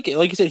 I like it.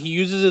 Like you said, he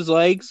uses his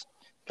legs,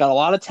 got a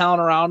lot of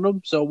talent around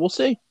him, so we'll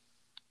see.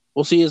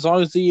 We'll see as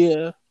long as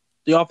the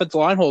offensive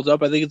line holds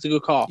up. I think it's a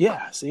good call.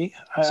 Yeah, see?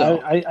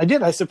 I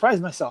did. I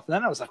surprised myself. And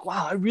then I was like,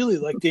 wow, I really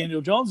like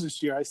Daniel Jones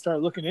this year. I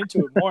started looking into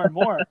it more and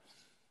more.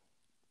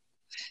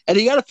 And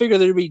you got to figure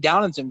they're going to be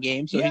down in some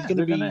games, so he's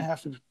going to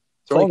have to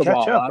play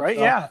catch up, right?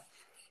 So.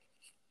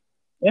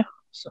 Yeah.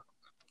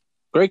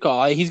 Great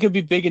call. He's going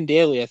to be big in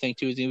daily, I think,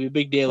 too. He's going to be a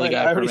big daily Right.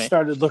 guy I for already me.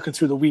 started looking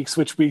through the weeks,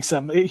 which weeks.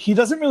 He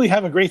doesn't really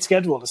have a great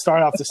schedule to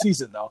start off the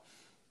season, though.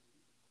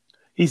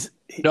 He's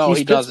He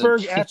Pittsburgh, doesn't.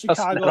 at He doesn't at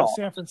Chicago, all.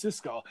 San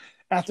Francisco,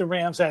 at the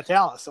Rams, at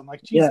Dallas. I'm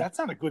like, geez, Yeah. that's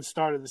not a good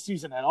start of the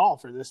season at all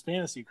for this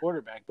fantasy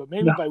quarterback. But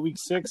maybe No. by week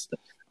 6.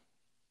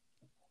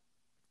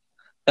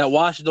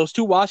 Those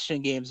 2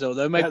 Washington games, though,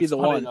 that might be the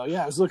funny, one. Though.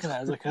 Yeah, I was looking at it.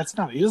 I was like,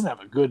 he doesn't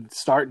have a good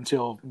start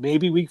until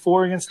maybe week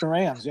 4 against the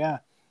Rams. Yeah.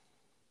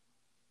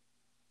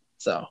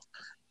 So,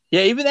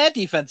 yeah, even that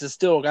defense has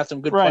still got some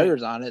good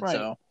players on it. Right.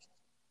 So,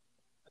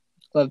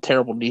 not a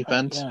terrible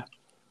defense. Yeah.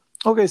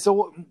 Okay,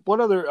 so what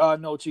other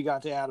notes you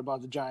got to add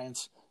about the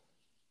Giants?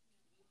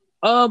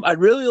 I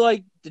really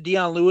like the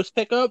Dion Lewis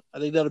pickup. I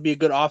think that'll be a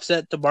good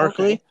offset to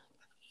Barkley.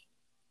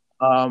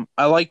 Okay.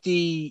 I like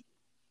the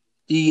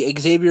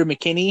Xavier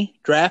McKinney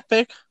draft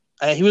pick.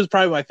 He was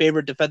probably my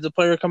favorite defensive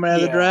player coming out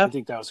of the draft. I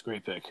think that was a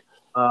great pick.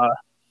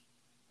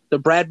 The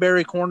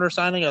Bradbury corner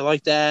signing, I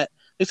like that.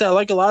 Like I said, I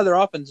like a lot of their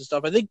offensive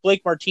stuff. I think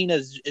Blake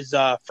Martinez is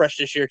fresh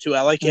this year too.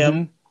 I like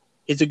him.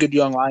 He's a good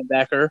young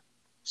linebacker.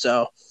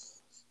 So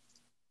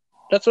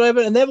that's what I have.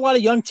 And they have a lot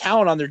of young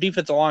talent on their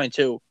defensive line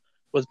too.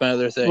 Was my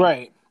other thing.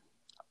 Right.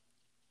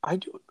 I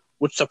do.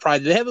 Which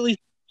surprised me. They have at least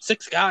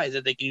 6 guys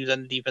that they can use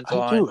on the defensive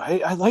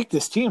line. I like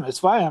this team.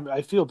 It's why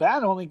I feel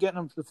bad only getting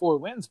them to 4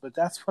 wins, but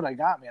that's what I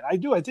got, man. I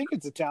do. I think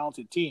it's a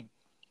talented team.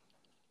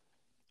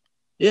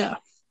 Yeah.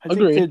 I think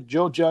the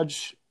Joe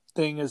Judge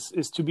thing is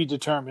to be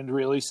determined,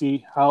 really,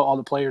 see how all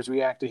the players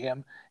react to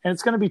him. And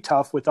it's going to be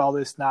tough with all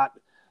this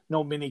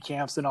no mini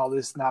camps and all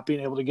this, not being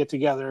able to get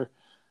together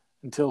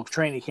until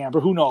training camp, or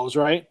who knows,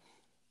 right?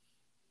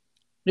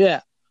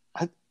 Yeah.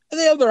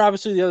 The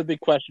other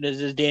big question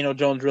is Daniel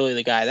Jones really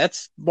the guy?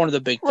 That's one of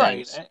the big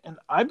things. Right, and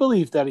I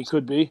believe that he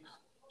could be.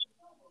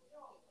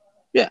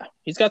 Yeah,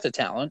 he's got the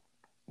talent.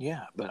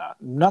 Yeah, but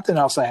nothing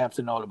else I have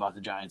to note about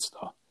the Giants,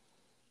 though.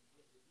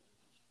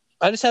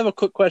 I just have a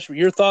quick question.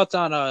 Your thoughts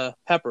on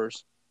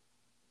Peppers?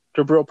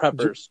 Jabril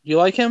Peppers. Do you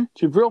like him?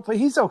 Jabril,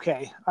 he's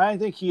okay. I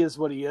think he is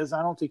what he is.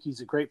 I don't think he's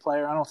a great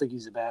player. I don't think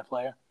he's a bad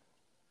player.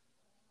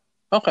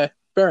 Okay,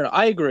 fair enough.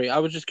 I agree. I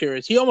was just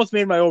curious. He almost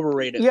made my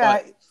overrated.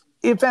 Yeah,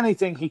 if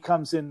anything, he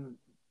comes in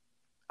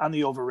on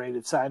the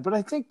overrated side. But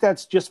I think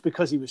that's just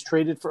because he was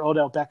traded for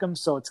Odell Beckham,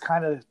 so it's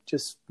kind of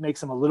just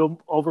makes him a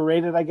little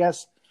overrated, I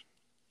guess.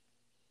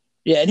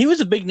 Yeah, and he was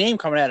a big name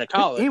coming out of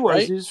college. He was.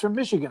 Right? He was from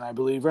Michigan, I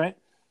believe, right?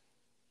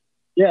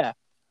 Yeah,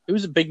 he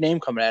was a big name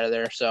coming out of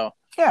there. So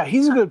yeah,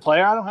 he's a good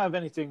player. I don't have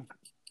anything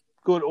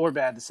good or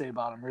bad to say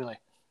about him, really.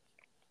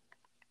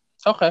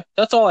 Okay,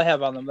 that's all I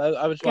have on them.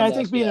 I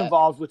think being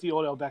involved with the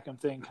Odell Beckham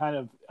thing kind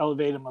of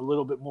elevated him a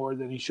little bit more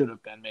than he should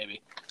have been,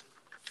 maybe.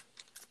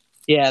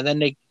 Yeah,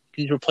 then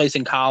he's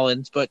replacing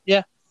Collins, but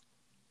yeah.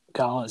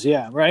 Collins,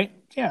 yeah, right?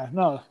 Yeah,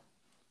 no.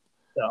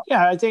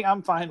 Yeah, I think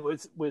I'm fine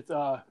with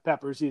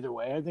Peppers either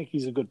way. I think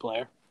he's a good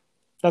player.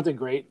 Nothing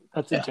great.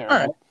 Nothing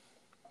terrible.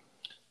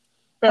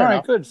 All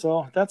right, good.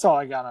 So that's all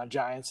I got on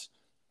Giants.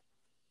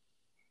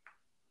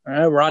 All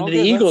right, we're on to the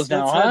Eagles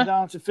now, let's head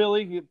down to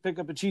Philly, pick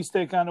up a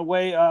cheesesteak on the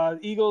way.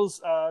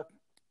 Eagles,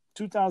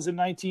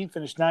 2019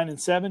 finished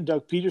 9-7.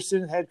 Doug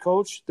Peterson, head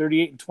coach,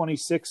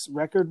 38-26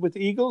 record with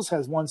the Eagles,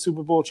 has won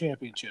Super Bowl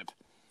championship.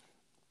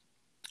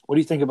 What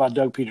do you think about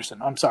Doug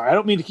Peterson? I'm sorry, I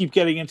don't mean to keep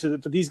getting into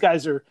it, but these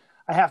guys are.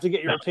 I have to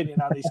get your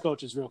opinion on these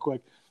coaches real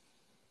quick.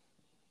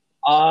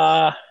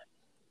 I'm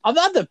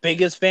not the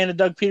biggest fan of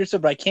Doug Peterson,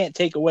 but I can't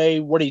take away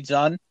what he's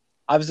done.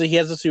 Obviously, he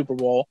has a Super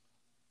Bowl,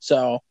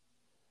 so.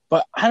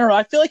 But I don't know.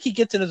 I feel like he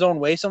gets in his own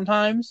way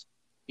sometimes.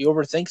 He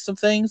overthinks some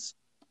things.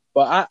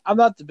 But I'm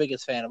not the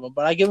biggest fan of him.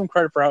 But I give him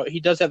credit for how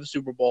he does have a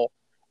Super Bowl.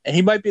 And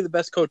he might be the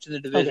best coach in the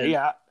division. Okay,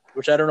 yeah.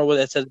 Which I don't know what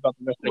that says about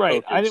the rest of the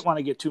coaches. I didn't want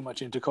to get too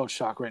much into coach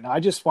talk right now. I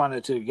just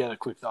wanted to get a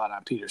quick thought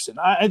on Peterson.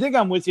 I think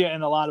I'm with you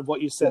in a lot of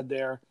what you said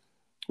there.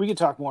 We can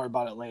talk more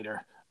about it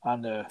later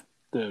on the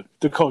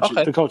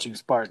coaching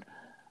part.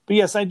 But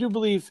yes, I do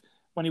believe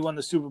when he won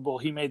the Super Bowl,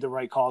 he made the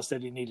right calls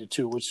that he needed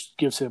to, which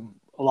gives him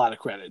a lot of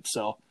credit.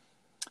 So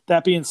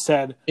that being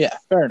said, yeah,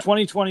 fair enough.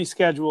 2020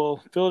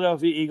 schedule,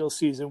 Philadelphia Eagles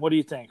season. What do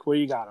you think? Where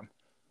you got them?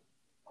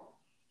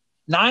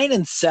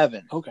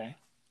 9-7. Okay.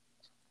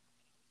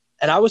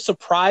 And I was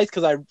surprised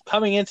because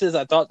coming into this,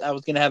 I thought I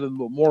was going to have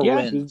more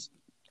wins.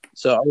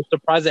 So I was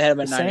surprised they had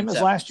them at 9-7. Same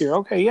as last year.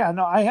 Okay, yeah,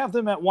 no, I have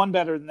them at one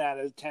better than that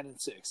at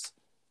 10-6.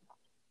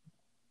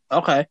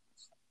 Okay.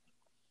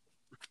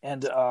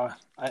 And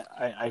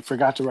I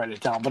forgot to write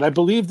it down, but I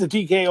believe the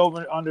DK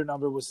over-under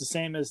number was the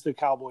same as the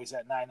Cowboys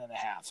at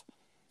 9.5.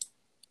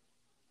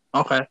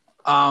 Okay.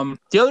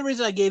 The other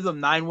reason I gave them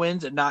 9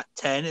 wins and not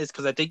 10 is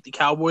because I think the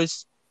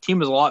Cowboys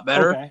team is a lot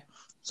better. Okay.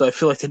 So I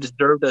feel like they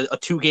deserved a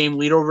 2-game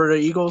lead over the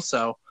Eagles.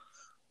 So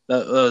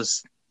that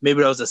was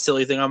a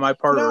silly thing on my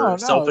part or a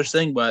selfish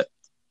thing, but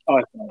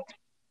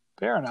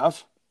fair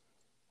enough.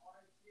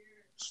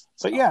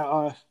 But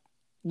yeah,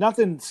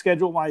 nothing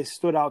schedule-wise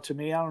stood out to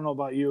me. I don't know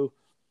about you.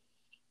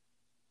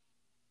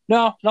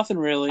 No, nothing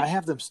really. I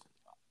have them.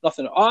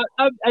 Nothing.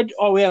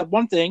 We have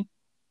one thing.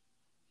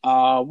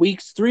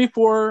 Weeks 3,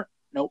 4.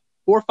 Nope.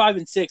 4, 5,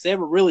 and 6. They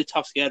have a really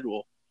tough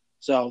schedule.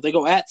 So they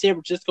go at San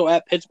Francisco,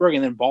 at Pittsburgh,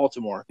 and then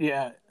Baltimore.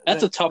 Yeah,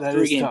 that's a tough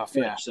 3-game stretch.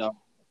 Yeah. So,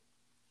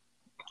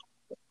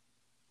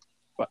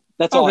 but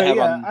that's all I have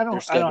on I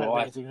don't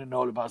have anything to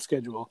note about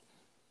schedule.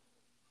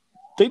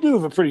 They do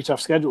have a pretty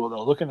tough schedule,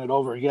 though. Looking it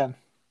over again,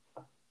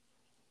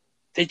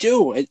 they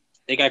do.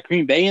 They got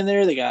Green Bay in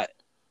there. They got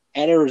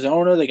at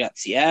Arizona. They got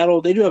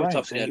Seattle. They do have a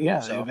tough schedule. Yeah,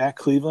 so. At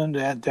Cleveland,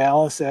 at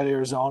Dallas, at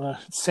Arizona,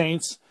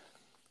 Saints.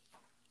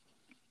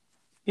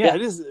 Yeah,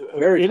 it is.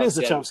 It is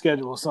a tough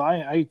schedule. So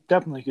I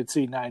definitely could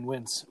see 9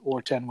 wins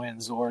or 10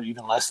 wins or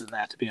even less than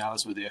that. To be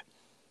honest with you.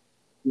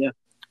 Yeah.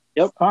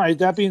 Yep. All right.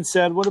 That being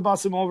said, what about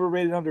some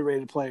overrated,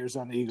 underrated players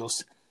on the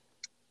Eagles?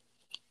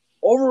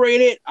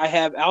 Overrated. I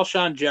have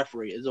Alshon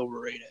Jeffrey is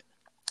overrated.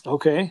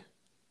 Okay.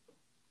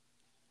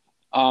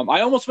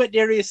 I almost went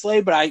Darius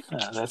Slay, but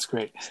that's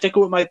great.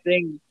 Sticking with my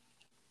thing,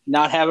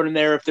 not having him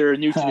there if they're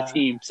new to the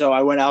team. So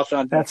I went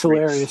Alshon Jeffrey. That's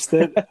hilarious.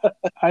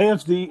 I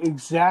have the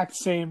exact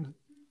same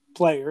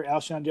player,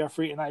 Alshon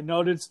Jeffrey, and I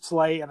noted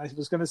Slay, and I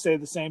was going to say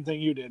the same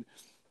thing you did.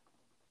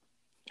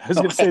 I was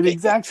going to say the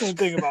exact same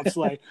thing about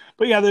Slay.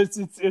 But yeah,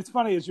 it's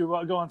funny as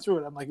you're going through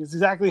it. I'm like, it's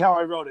exactly how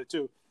I wrote it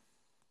too.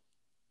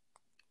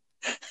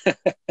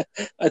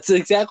 That's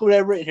exactly what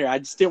I've written here. I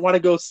just didn't want to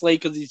go Slay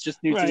because he's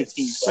just new to the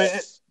team.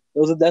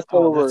 That's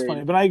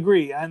funny, but I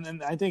agree,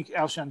 and I think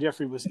Alshon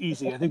Jeffrey was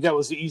easy. I think that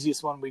was the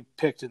easiest one we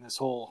picked in this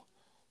whole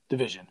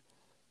division.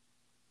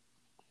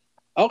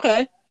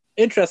 Okay,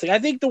 interesting. I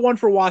think the one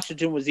for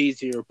Washington was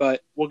easier, but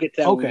we'll get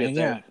to that. Okay, when we get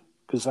there.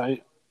 Because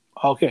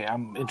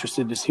I'm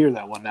interested to hear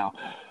that one now.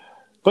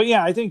 But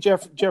yeah, I think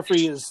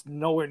Jeffrey is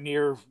nowhere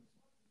near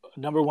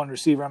number one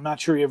receiver. I'm not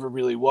sure he ever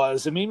really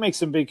was. I mean, he makes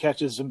some big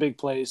catches, some big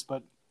plays,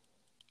 but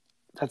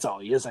that's all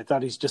he is. I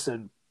thought he's just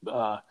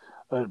a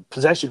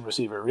possession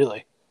receiver,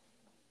 really.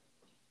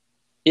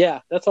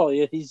 Yeah, that's all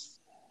he is. He's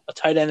a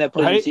tight end that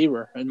plays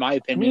receiver, in my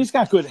opinion. I mean, he's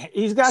got good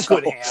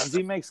hands.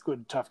 He makes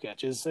good tough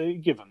catches. So you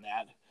give him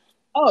that.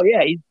 Oh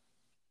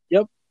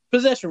yeah,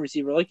 possession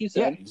receiver, like you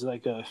said. Yeah, he's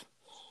like a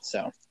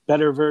So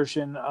better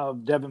version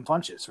of Devin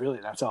Funchess. Really,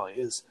 that's all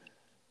he is.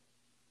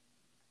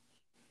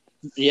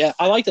 Yeah,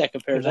 I like that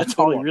comparison. That's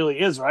all he really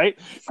is, right?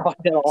 I like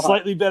that a lot.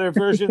 Slightly better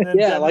version than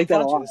Devin I like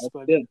that Funchess, a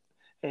lot. But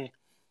hey.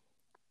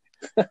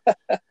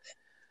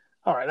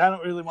 All right, I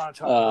don't really want to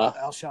talk about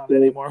Alshon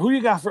anymore. Who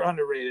you got for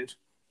underrated?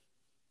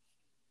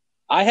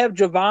 I have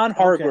Javon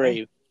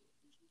Hargrave. Okay.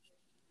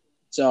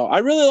 So I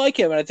really like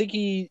him, and I think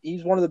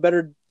he's one of the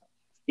better.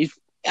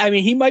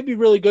 He might be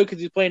really good because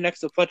he's playing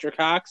next to Fletcher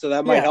Cox, so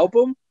that might help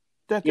him.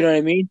 You know what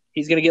I mean?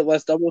 He's going to get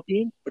less double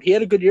team, but he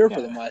had a good year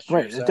for them last year.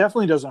 Right, so. It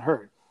definitely doesn't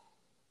hurt.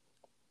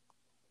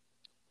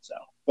 So,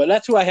 but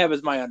that's who I have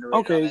as my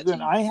underrated. Okay,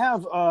 then I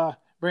have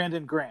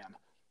Brandon Graham.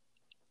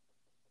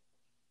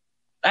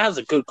 That was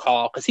a good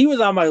call because he was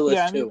on my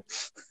list too.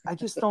 I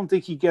just don't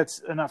think he gets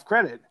enough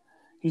credit.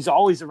 He's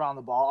always around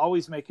the ball,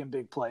 always making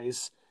big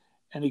plays,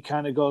 and he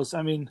kind of goes.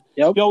 I mean,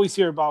 you always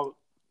hear about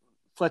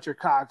Fletcher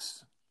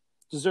Cox,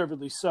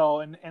 deservedly so,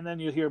 and then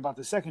you hear about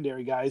the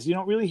secondary guys. You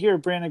don't really hear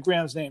Brandon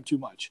Graham's name too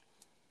much.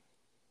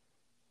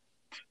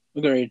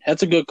 Agreed.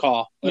 That's a good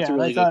call. That's a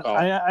really good call.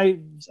 I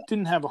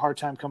didn't have a hard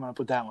time coming up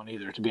with that one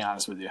either, to be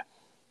honest with you.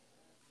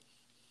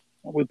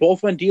 We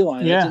both went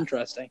D-line. Yeah. That's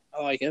interesting.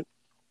 I like it.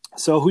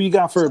 So who you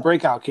got for a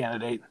breakout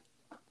candidate?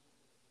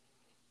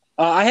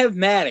 I have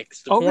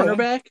Maddox, the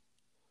cornerback.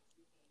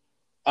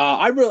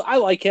 I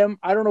like him.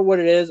 I don't know what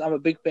it is. I'm a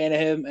big fan of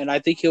him, and I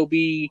think he'll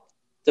be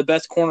the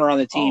best corner on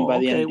the team by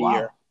the end of the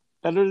year.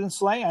 Better than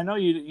Slay? I know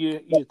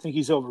you think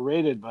he's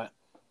overrated, but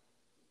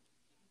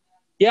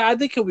yeah, I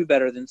think he'll be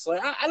better than Slay.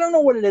 I don't know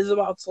what it is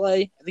about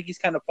Slay. I think he's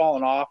kind of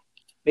fallen off.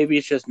 Maybe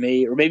it's just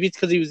me, or maybe it's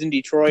because he was in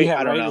Detroit.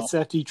 I don't know. It's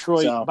that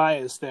Detroit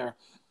bias there.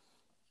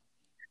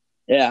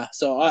 Yeah,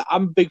 so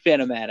I'm a big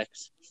fan of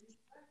Maddox.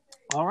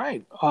 All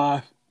right.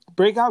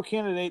 Breakout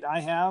candidate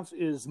I have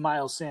is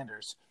Miles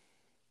Sanders.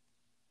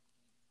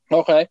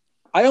 Okay.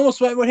 I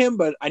almost went with him,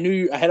 but I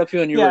knew I had a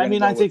feeling you were going to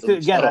go I think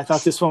I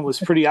thought this one was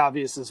pretty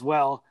obvious as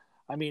well.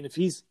 I mean, if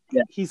he's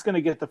going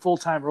to get the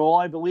full-time role,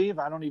 I believe.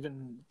 Not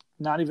even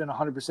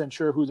 100%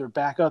 sure who their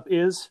backup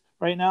is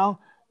right now,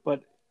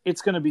 but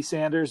it's going to be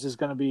Sanders is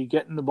going to be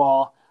getting the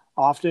ball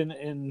often,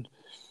 and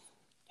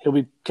he'll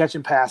be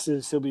catching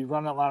passes. He'll be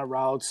running a lot of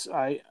routes.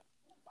 I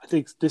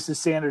think this is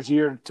Sanders'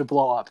 year to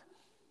blow up.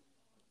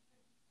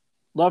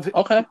 Love him.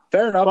 Okay,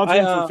 fair enough. Love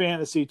him for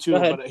fantasy too,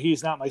 but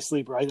he's not my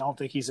sleeper. I don't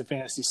think he's a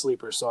fantasy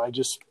sleeper, so I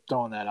just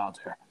throwing that out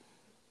there.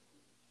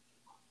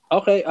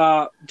 Okay,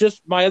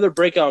 just my other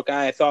breakout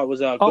guy I thought was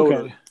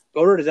Goddard.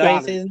 Goddard, is that how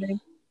you say his name?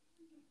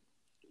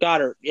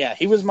 Goddard. Yeah,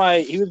 he was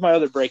my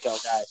other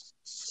breakout guy.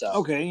 So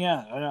okay,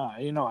 yeah,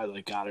 I know I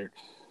like Goddard.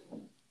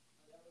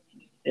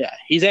 Yeah,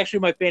 he's actually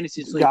my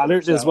fantasy sleeper.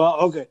 Goddard as well.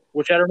 Okay,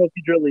 which I don't know if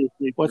he's really a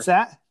sleeper. What's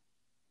that?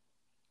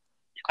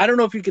 I don't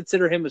know if you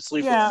consider him a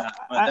sleeper. Yeah, or not,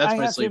 but that's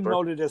I have him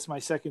noted as my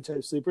second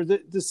type sleeper.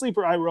 The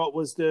sleeper I wrote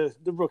was the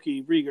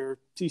rookie Rieger,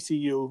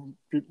 TCU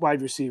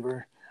wide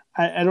receiver.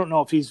 I don't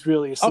know if he's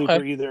really a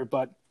sleeper either,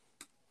 but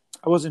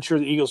I wasn't sure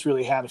the Eagles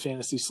really had a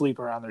fantasy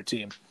sleeper on their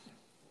team.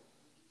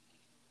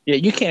 Yeah,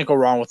 you can't go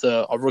wrong with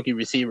a rookie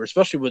receiver,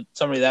 especially with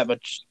somebody that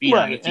much speed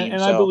on the Right. team.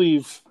 And I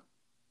believe,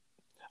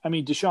 I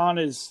mean,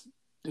 Deshaun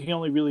he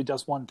only really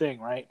does one thing,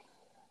 right?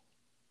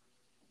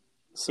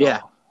 So,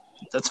 yeah,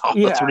 that's all.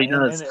 yeah, That's what he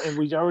does. and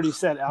we already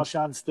said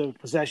Alshon's the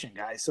possession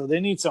guy, so they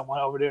need someone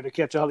over there to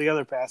catch all the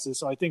other passes.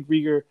 So I think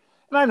Rieger,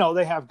 and I know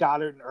they have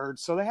Goddard and Ertz,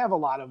 so they have a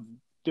lot of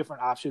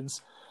different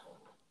options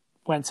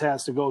Wentz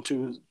has to go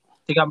to.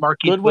 They got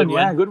Marquise Goodwin.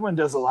 Yeah, Goodwin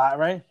does a lot,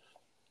 right?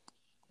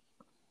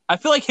 I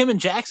feel like him and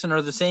Jackson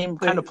are the same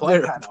kind of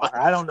player. Kind of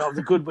I don't know if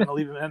the Goodwin will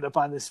even end up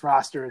on this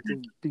roster at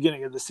the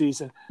beginning of the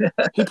season.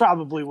 He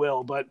probably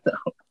will, but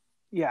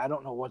yeah, I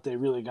don't know what they're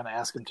really going to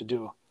ask him to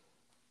do.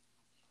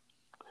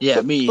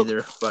 Yeah, me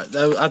either. But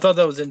I thought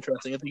that was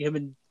interesting. I think him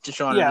and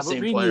Deshaun are the same player. Yeah,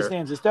 but reading these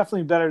names is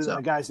definitely better than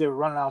the guys they were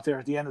running out there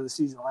at the end of the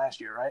season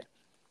last year, right?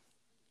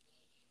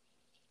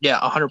 Yeah,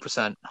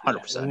 100%. I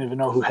don't even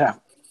know who have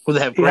they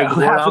have Greg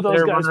Ward out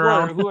there running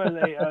around. Who are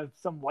they?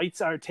 Some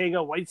Whiteside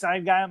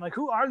guy. I'm like,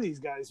 who are these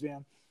guys,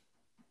 man?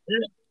 Yeah.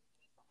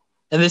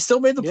 And they still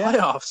made the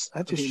playoffs.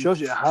 That just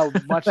shows you how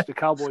much the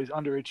Cowboys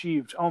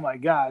underachieved. Oh my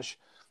gosh,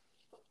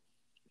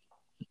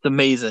 it's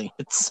amazing.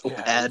 It's so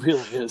bad. It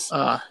really is.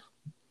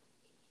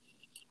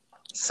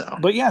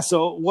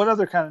 So what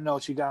other kind of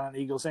notes you got on the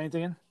Eagles?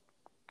 Anything?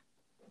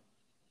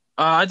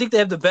 I think they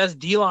have the best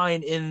D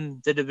line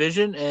in the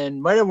division,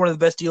 and might have one of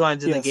the best D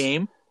lines in the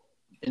game,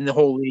 in the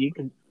whole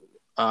league.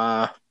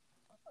 And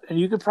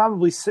you could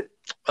probably say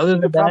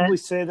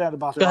that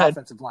about their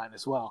offensive line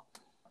as well.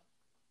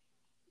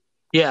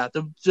 Yeah,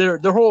 their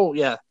whole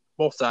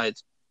both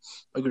sides.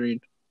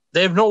 Agreed.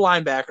 They have no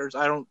linebackers.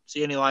 I don't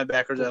see any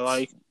linebackers I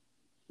like.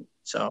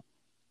 So,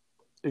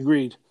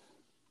 agreed.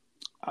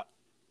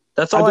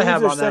 That's all I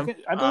have on them.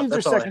 I believe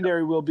their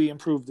secondary will be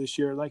improved this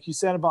year. Like you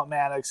said about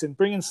Maddox, and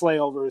bringing Slay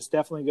over is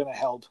definitely going to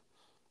help.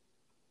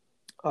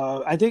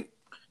 I think.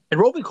 And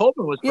Roby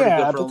Coleman was pretty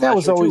good for them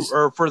last year, too,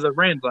 or for the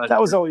Rams last year.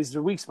 That was always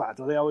their weak spot,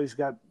 though. They always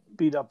got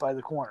beat up by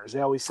the corners. They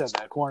always said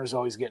that. Corners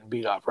always getting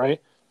beat up,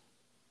 right?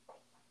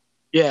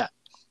 Yeah.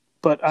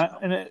 But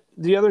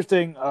the other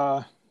thing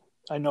I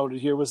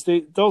noted here was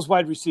those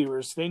wide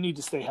receivers, they need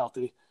to stay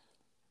healthy.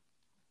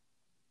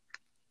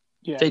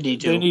 Yeah, they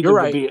need to. You're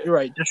right.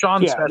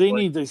 Deshaun, they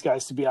need these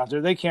guys to be out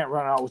there. They can't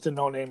run out with the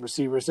no-name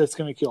receivers. That's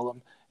going to kill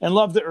them. And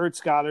love the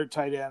Ertz Goddard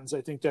tight ends.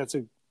 I think that's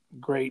a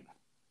great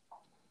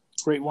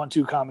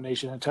 1-2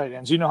 combination of tight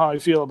ends. You know how I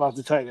feel about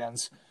the tight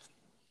ends.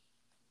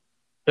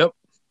 Yep.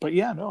 But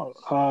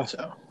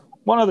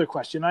one other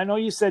question. I know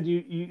you said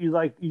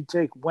you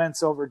take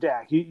Wentz over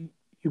Dak. You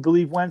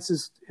believe Wentz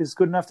is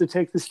good enough to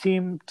take this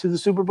team to the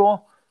Super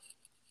Bowl?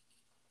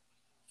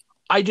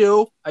 I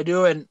do,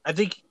 and I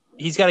think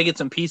he's got to get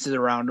some pieces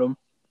around him.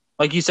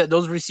 Like you said,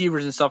 those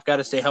receivers and stuff got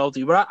to stay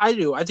healthy. But I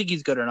do. I think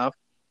he's good enough.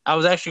 I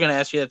was actually going to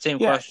ask you that same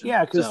question.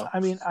 Yeah, because,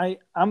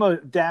 I'm a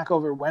Dak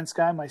over Wentz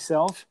guy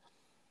myself.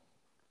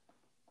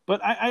 But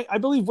I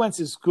believe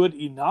Wentz is good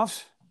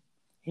enough.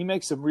 He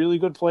makes some really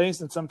good plays,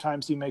 and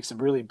sometimes he makes some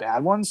really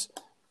bad ones.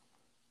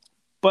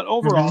 But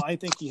overall, I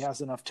think he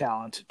has enough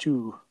talent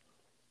to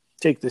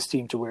take this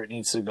team to where it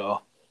needs to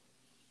go.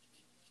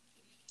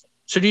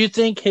 So do you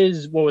think 2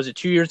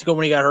 years ago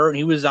when he got hurt and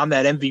he was on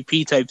that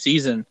MVP type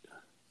season,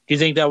 do you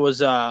think that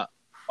was a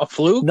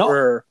fluke? No.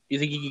 Or do you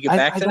think he could get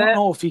back to that? I don't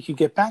know if he could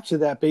get back to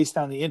that based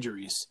on the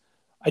injuries.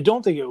 I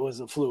don't think it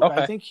was a fluke.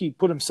 Okay. I think he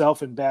put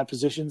himself in bad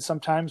positions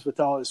sometimes with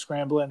all his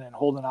scrambling and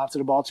holding on to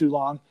the ball too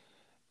long,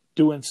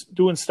 doing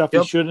stuff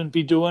he shouldn't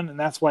be doing, and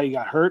that's why he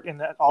got hurt, and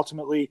that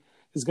ultimately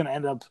is going to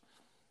end up,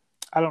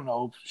 I don't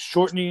know,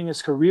 shortening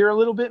his career a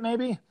little bit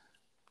maybe.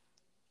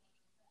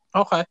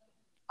 Okay.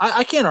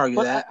 I can't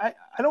argue that.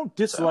 I don't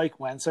dislike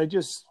Wentz. I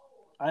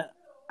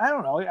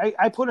don't know.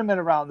 I put him at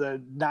around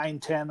the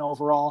 9-10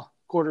 overall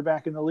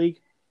quarterback in the league.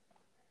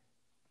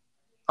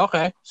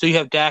 Okay. So you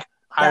have Dak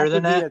higher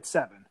than that? At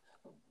 7.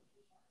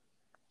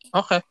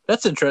 Okay.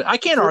 That's interesting. I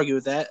can't argue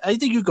with that. I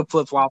think you could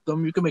flip-flop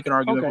them. You can make an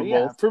argument for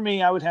both. For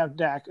me, I would have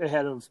Dak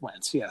ahead of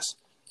Wentz, yes.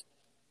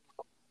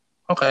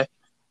 Okay.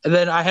 And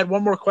then I had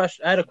one more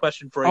question. I had a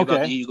question for you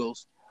about the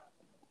Eagles.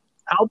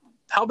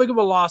 How big of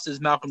a loss is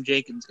Malcolm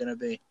Jenkins going to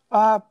be?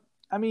 I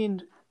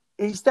mean,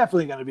 he's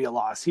definitely going to be a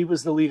loss. He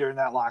was the leader in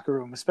that locker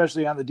room,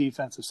 especially on the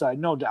defensive side,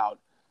 no doubt.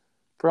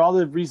 For all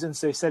the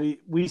reasons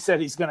we said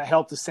he's going to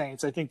help the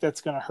Saints, I think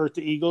that's going to hurt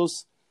the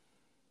Eagles.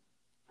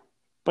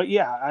 But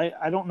yeah,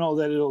 I don't know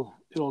that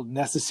it'll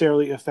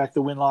necessarily affect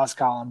the win-loss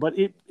column, but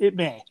it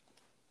may.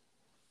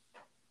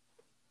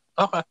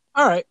 Okay,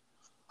 all right.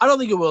 I don't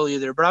think it will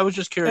either, but I was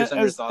just curious on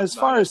your thoughts. As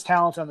far as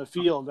talent on the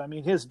field, I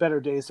mean, his better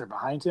days are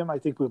behind him. I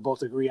think we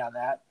both agree on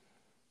that.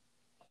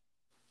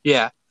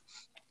 Yeah.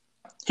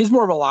 He's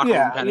more of a locker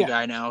room kind of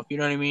guy now. You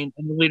know what I mean?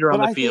 And the leader on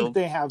the field. I think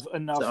they have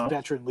enough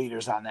veteran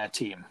leaders on that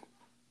team.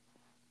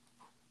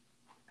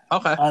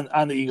 Okay.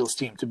 On the Eagles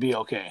team to be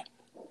okay.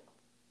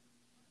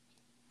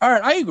 All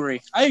right, I agree.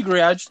 I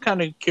was just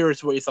kind of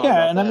curious what you thought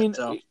about that.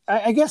 Yeah, and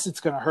I guess it's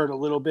going to hurt a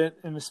little bit,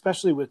 and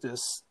especially with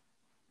this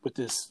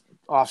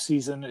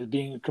offseason, it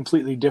being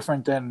completely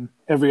different than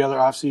every other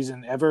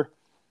offseason ever.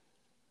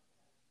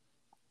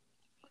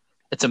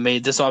 It's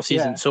amazing. This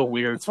offseason is so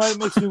weird. That's why it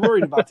makes me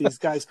worried about these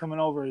guys coming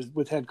over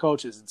with head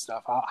coaches and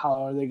stuff.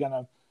 How are they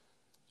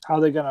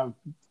gonna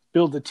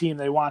build the team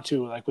they want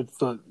to, like with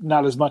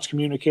not as much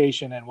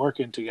communication and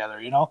working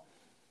together, you know?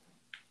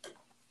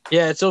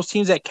 Yeah, it's those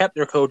teams that kept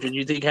their coaches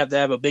you think have to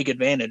have a big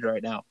advantage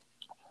right now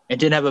and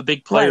didn't have a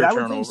big player turnover.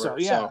 I would think so,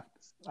 yeah. So.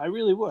 I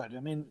really would. I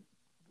mean,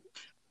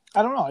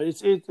 I don't know.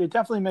 It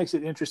definitely makes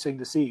it interesting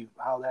to see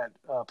how that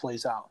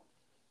plays out.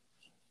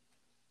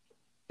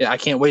 Yeah, I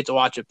can't wait to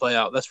watch it play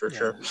out. That's for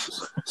sure.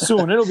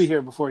 Soon. It'll be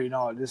here before you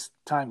know it. This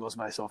time goes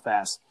by so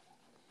fast.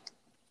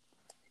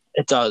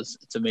 It does.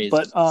 It's amazing.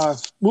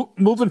 But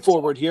moving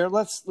forward here,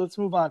 let's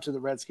move on to the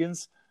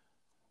Redskins.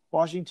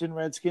 Washington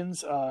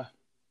Redskins.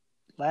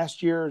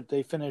 Last year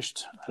they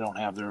finished. I don't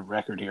have their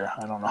record here.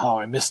 I don't know how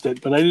I missed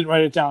it, but I didn't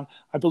write it down.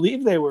 I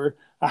believe they were.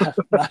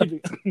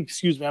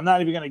 Excuse me. I'm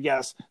not even going to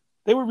guess.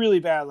 They were really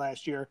bad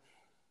last year.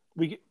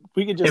 We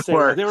could just say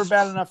that. They were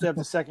bad enough to have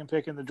the second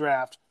pick in the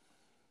draft.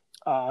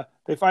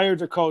 They fired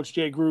their coach,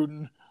 Jay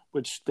Gruden,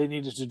 which they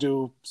needed to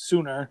do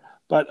sooner.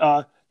 But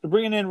they're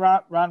bringing in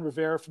Ron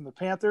Rivera from the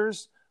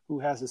Panthers, who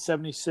has a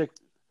 76,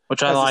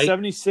 which I like.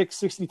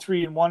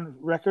 63-1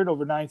 record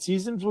over 9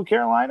 seasons with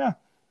Carolina,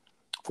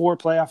 4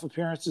 playoff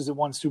appearances and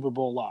 1 Super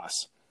Bowl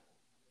loss.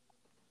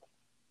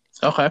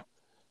 Okay.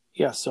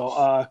 Yeah,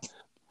 so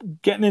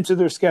getting into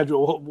their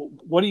schedule,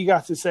 what do you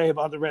got to say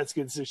about the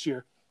Redskins this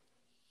year?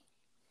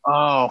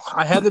 Oh,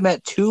 I have them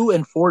at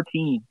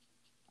 2-14.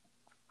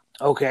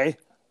 Okay.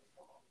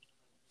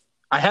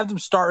 I have them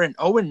starting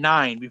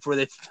 0-9 before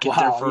they get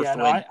their first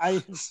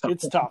win.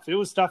 It's tough. It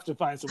was tough to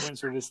find some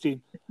wins for this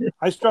team.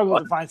 I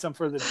struggled to find some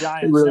for the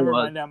Giants. Really Never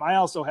mind them. I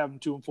also have them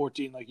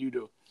 2-14 like you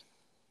do.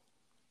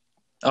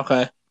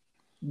 Okay.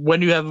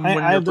 When do you have them win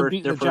I have them their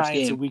beating the first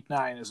Giants game? in Week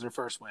 9 as their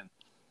first win.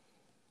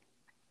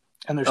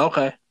 And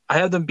okay. I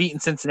have them beating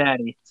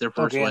Cincinnati as their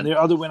first win. And the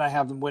other win I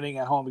have them winning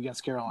at home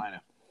against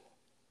Carolina.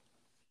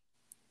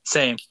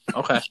 Same.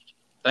 Okay.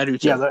 I do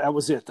too. Yeah, that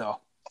was it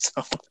though.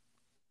 So,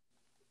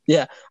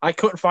 yeah, I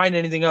couldn't find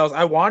anything else.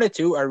 I wanted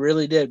to, I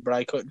really did, but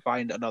I couldn't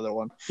find another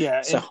one.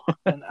 Yeah, so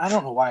and I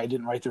don't know why I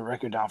didn't write the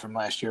record down from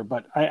last year,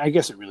 but I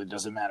guess it really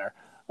doesn't matter.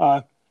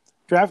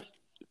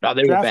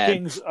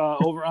 DraftKings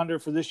over under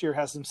for this year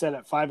has them set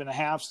at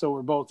 5.5, so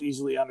we're both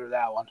easily under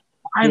that one.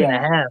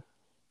 5.5.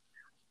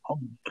 Oh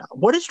my God.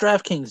 What is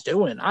DraftKings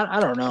doing? I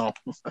don't know.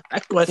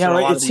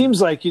 It seems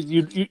like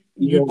you'd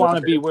want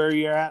to be where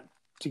you're at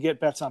to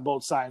get bets on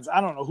both sides. I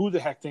don't know who the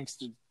heck thinks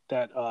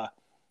that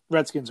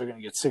Redskins are going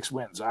to get 6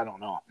 wins. I don't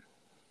know.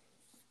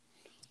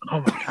 Oh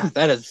my God,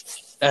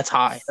 that's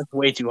high. That's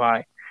way too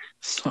high.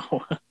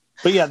 So,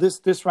 but yeah,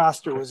 this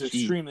roster was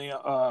extremely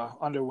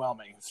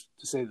underwhelming,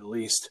 to say the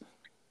least.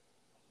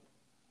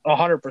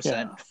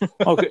 100%. Yeah.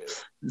 Okay.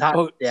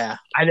 Yeah,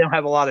 I don't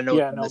have a lot of notes.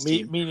 Yeah, no,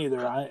 me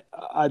neither.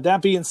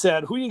 That being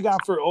said, who you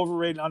got for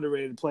overrated and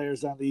underrated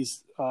players on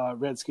these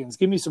Redskins?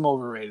 Give me some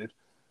overrated.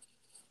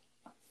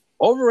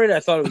 Overrated, I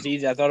thought it was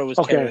easy. I thought it was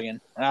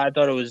Kerrigan. I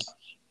thought it was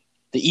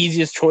the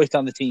easiest choice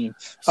on the team.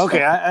 So.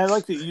 Okay, I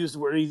like that you used the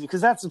word easy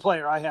because that's the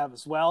player I have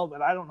as well,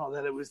 but I don't know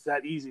that it was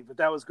that easy, but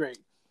that was great.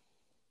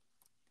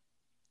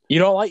 You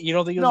don't think it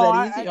was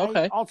that easy?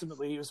 Okay.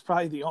 Ultimately, he was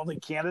probably the only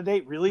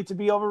candidate really to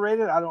be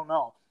overrated. I don't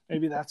know.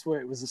 Maybe that's where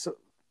it was.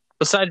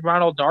 Besides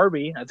Ronald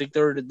Darby, I think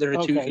there are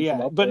two.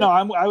 Yeah, but no,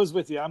 I was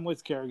with you. I'm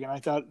with Kerrigan.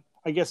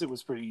 I guess it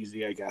was pretty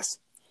easy. I guess.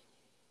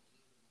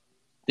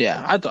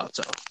 Yeah, I thought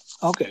so.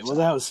 Okay, well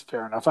that was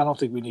fair enough. I don't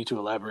think we need to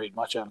elaborate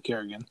much on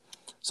Kerrigan.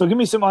 So give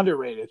me some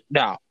underrated.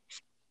 No.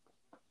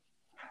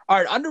 All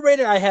right,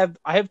 underrated. I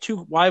have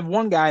two. Well, I have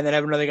one guy and then I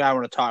have another guy I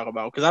want to talk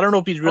about because I don't know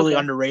if he's really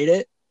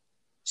underrated.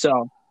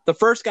 So the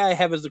first guy I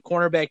have is the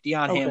cornerback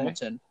Deion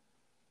Hamilton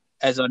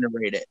as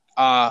underrated.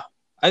 I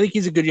think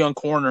he's a good young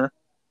corner,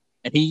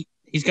 and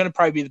he's going to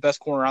probably be the best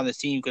corner on this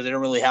team because they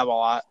don't really have a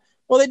lot.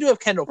 Well, they do have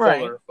Kendall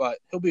Fuller, but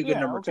he'll be a good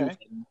number 2.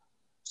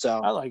 So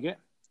I like it.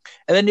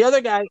 And then the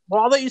other guy,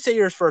 well, I'll let you say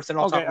yours first, and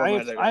I'll talk about my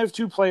other guy. I have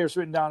 2 players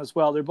written down as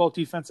well. They're both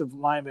defensive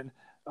linemen.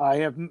 I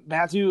have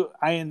Matthew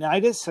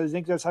Ioannidis, I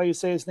think that's how you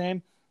say his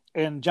name,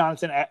 and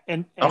Jonathan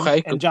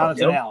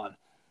Jonathan Allen.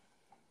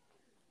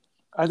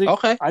 I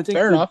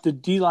think the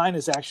D line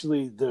is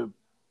actually the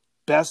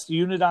best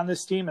unit on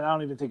this team, and I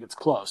don't even think it's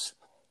close.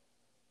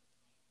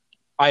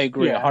 I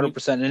agree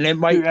 100%. And it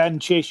might you're adding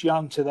Chase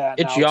Young to that.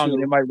 It's young,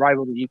 and it might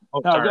rival the.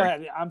 Go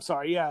ahead. I'm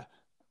sorry. Yeah,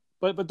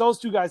 but those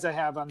 2 guys I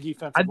have on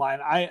defensive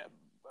line,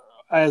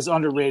 as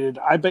underrated.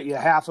 I bet you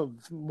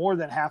more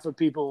than half of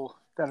people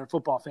that are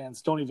football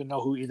fans don't even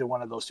know who either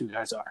one of those 2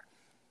 guys are.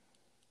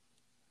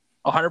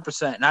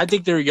 100%, and I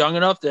think they're young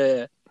enough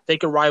that they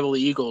could rival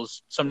the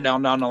Eagles some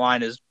down the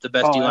line as the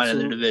best D-line in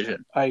the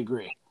division. I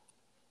agree.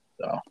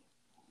 So,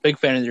 big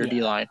fan of their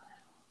D-line.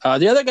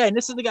 The other guy, and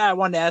this is the guy I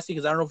wanted to ask you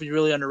because I don't know if he's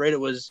really underrated,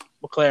 was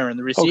McLaren,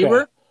 the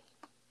receiver. Okay.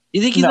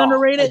 You think he's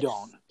underrated? I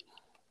don't.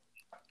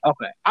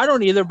 Okay. I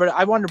don't either, but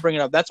I wanted to bring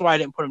it up. That's why I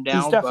didn't put him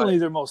down. He's definitely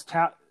their most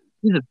talented.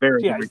 He's a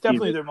very he's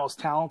definitely their most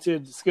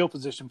talented skill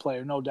position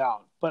player, no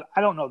doubt. But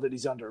I don't know that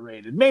he's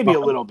underrated. Maybe a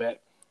little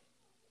bit.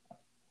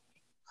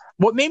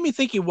 What made me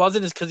think he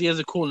wasn't is because he has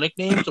a cool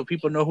nickname, so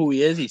people know who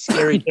he is. He's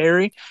Scary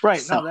Terry. Right.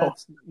 So, No,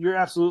 you're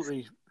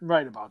absolutely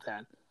right about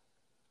that.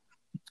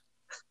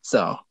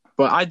 So,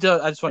 but I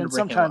just wanted to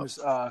bring him up.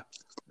 Sometimes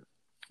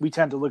we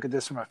tend to look at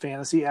this from a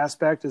fantasy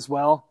aspect as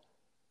well.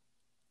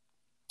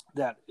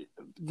 That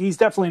he's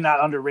definitely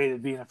not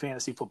underrated being a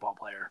fantasy football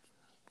player.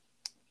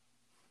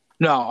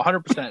 No,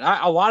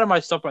 100%. A lot of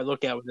my stuff I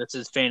look at with this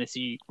is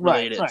fantasy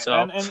related. Right. So,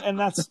 and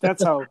that's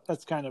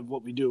kind of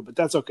what we do, but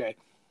that's okay.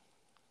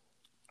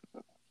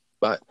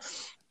 But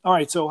all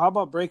right, so how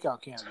about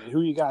breakout candidate?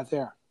 Who you got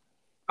there?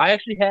 I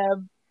actually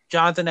have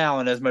Jonathan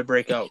Allen as my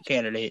breakout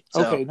candidate.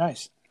 So. Okay,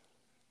 nice.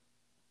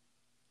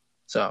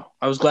 So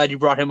I was glad you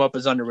brought him up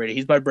as underrated.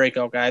 He's my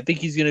breakout guy. I think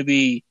he's not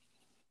going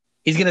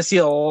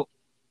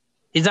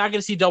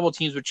to see double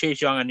teams with Chase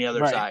Young on the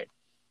other side.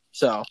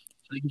 So I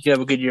think he's going to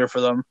have a good year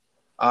for them.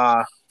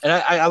 And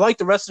I like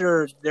the rest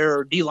of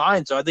their D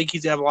line, so I think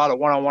he's going to have a lot of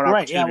one-on-one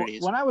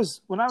opportunities. Yeah.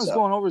 When I was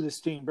going over this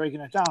team,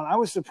 breaking it down, I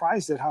was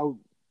surprised at how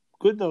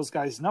good those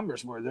guys'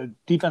 numbers were. The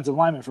defensive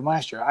linemen from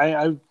last year.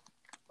 I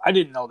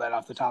didn't know that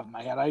off the top of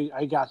my head.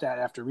 I got that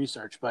after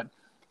research, but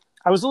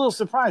I was a little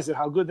surprised at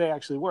how good they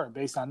actually were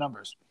based on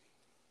numbers.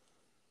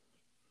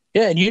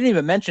 Yeah, and you didn't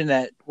even mention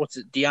that. What's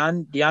it,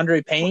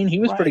 DeAndre Payne? He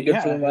was pretty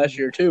good for them last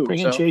year too.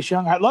 Bringing Chase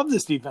Young, I love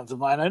this defensive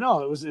line. I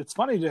know it's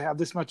funny to have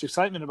this much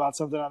excitement about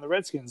something on the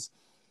Redskins.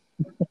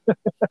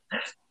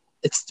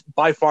 It's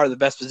by far the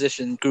best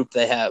position group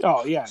they have.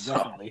 Oh yeah,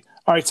 definitely.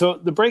 All right, so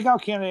the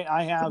breakout candidate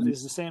I have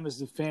is the same as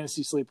the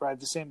fantasy sleeper. I have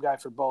the same guy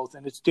for both,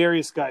 and it's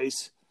Darius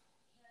Geis.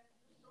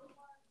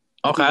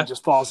 Okay, he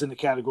just falls in the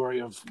category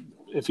of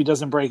if he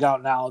doesn't break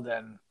out now,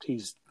 then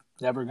he's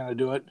never going to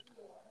do it.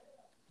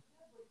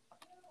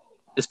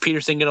 Is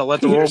Peterson going to let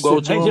the role go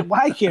to him?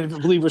 Why can't I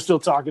believe we're still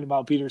talking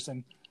about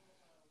Peterson?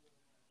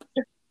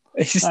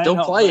 He's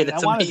still playing.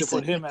 It's I wanted amazing. to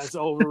put him as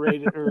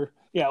overrated,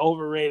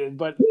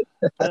 but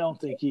I don't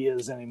think he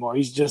is anymore.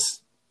 He's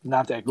just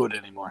not that good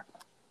anymore.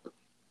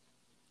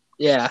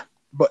 Yeah,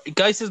 but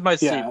Geis is my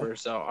sleeper,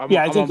 so I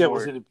think that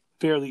was a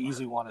fairly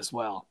easy one as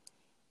well.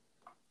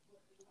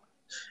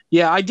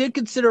 Yeah, I did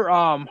consider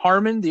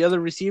Harmon, the other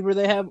receiver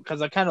they have,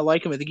 because I kind of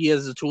like him. I think he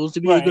has the tools to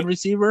be a good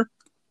receiver.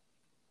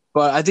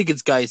 But I think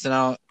it's Geis, and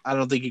I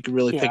don't think you can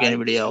really pick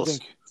anybody else.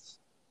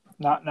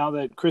 I think now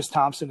that Chris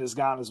Thompson is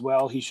gone as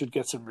well, he should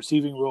get some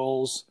receiving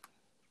roles.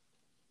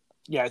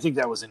 Yeah, I think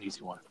that was an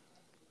easy one.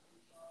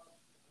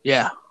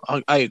 Yeah,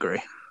 I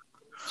agree.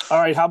 All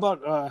right, how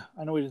about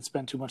I know we didn't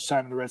spend too much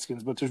time in the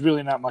Redskins, but there's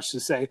really not much to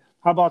say.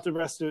 How about the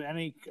rest of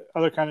any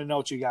other kind of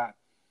notes you got?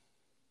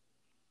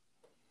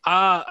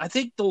 I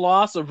think the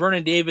loss of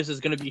Vernon Davis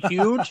is going to be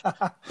huge.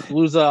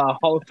 Lose a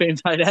Hall of Fame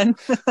tight end.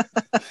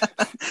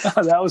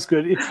 That was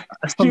good.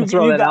 You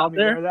throw that out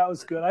there. That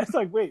was good. I was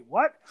like, wait,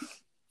 what?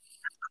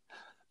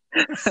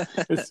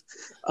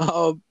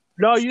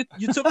 No, you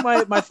took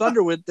my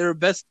thunder with their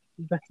best.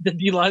 The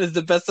D line is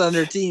the best on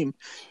their team.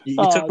 You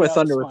took my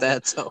thunder with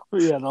that. So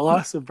yeah, the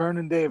loss of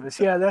Vernon Davis.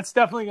 Yeah, that's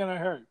definitely going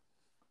to hurt.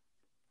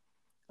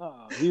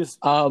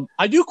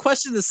 I do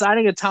question the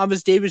signing of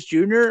Thomas Davis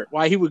Jr.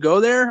 Why he would go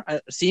there,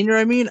 senior.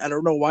 I mean, I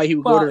don't know why he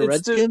would go to the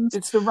Redskins.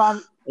 It's the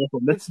Ron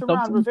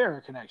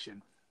Rivera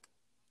connection.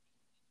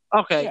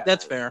 Okay,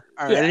 that's fair.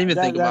 All right, I didn't even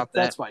think about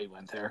that. That's why he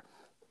went there.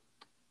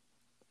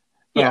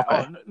 Yeah,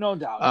 okay. No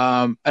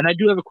doubt. And I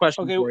do have a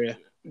question for you.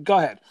 Go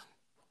ahead.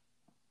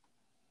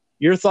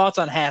 Your thoughts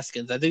on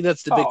Haskins? I think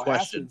that's the big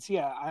question. Haskins,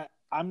 yeah,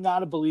 I'm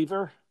not a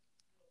believer.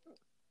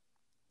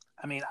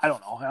 I mean, I don't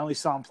know. I only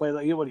saw him play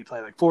what did he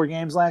play? Like 4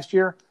 games last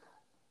year?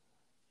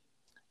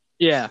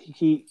 Yeah.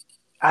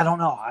 I don't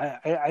know.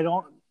 I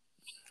don't.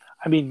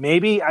 I mean,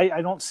 maybe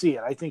I don't see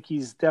it. I think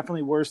he's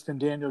definitely worse than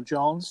Daniel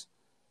Jones.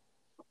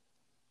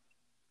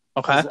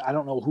 Okay. I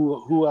don't know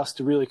who else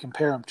to really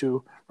compare him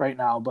to right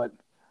now, but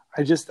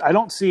I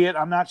don't see it.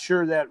 I'm not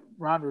sure that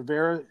Ron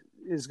Rivera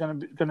is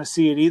going to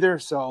see it either.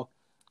 So,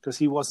 because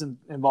he wasn't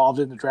involved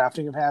in the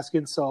drafting of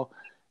Haskins, so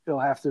we'll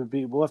have to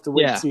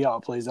wait and see how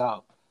it plays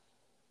out.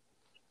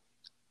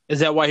 Is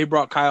that why he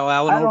brought Kyle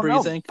Allen over,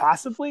 you think?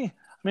 Possibly. I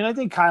mean, I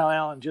think Kyle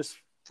Allen, just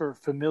for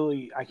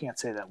I can't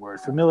say that word,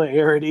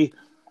 familiarity,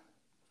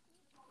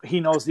 he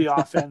knows the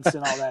offense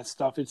and all that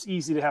stuff. It's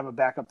easy to have a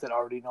backup that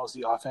already knows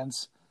the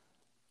offense.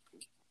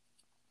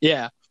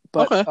 Yeah.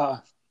 But,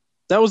 okay.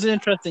 That was an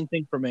interesting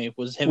thing for me,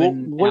 was him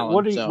and Allen.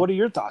 What are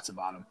your thoughts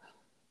about him?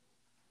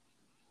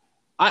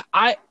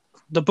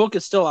 The book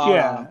is still out.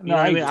 Yeah. You know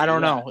what I mean? I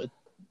don't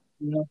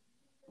know.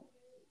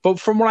 But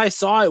from what I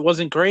saw, it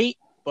wasn't great.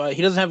 But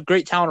he doesn't have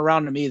great talent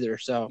around him either.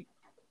 So,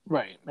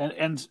 right,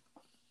 and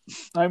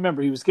I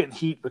remember he was getting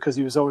heat because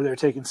he was over there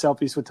taking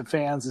selfies with the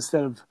fans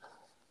instead of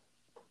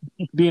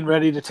being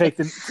ready to take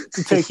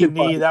the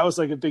knee. That was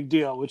like a big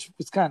deal, which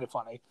was kind of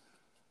funny.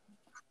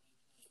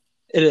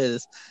 It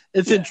is.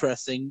 It's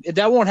interesting.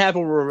 That won't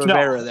happen with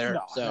Rivera there.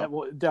 No,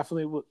 so that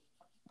definitely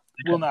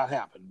will not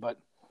happen. But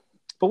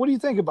what do you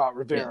think about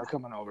Rivera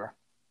coming over?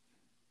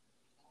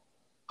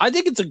 I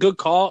think it's a good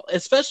call,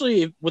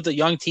 especially with the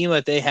young team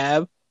that they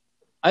have.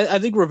 I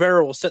think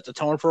Rivera will set the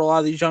tone for a lot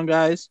of these young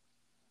guys.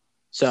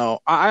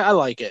 So I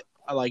like it.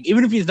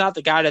 even if he's not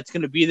the guy that's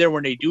going to be there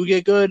when they do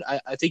get good,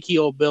 I think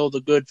he'll build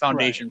a good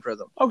foundation for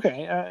them.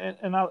 Okay,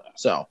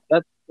 so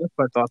that's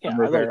my thoughts on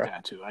Rivera. I like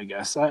that too. I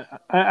guess I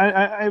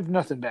have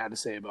nothing bad to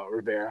say about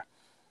Rivera.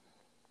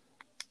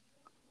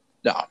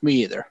 No,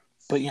 me either.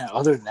 But yeah,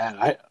 other than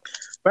that,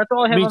 that's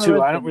all I have. Me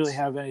too. I don't really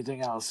have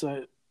anything else.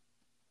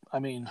 I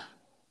mean,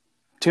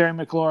 Terry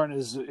McLaurin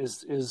is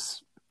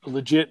a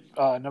legit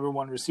number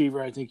one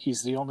receiver. I think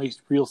he's the only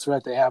real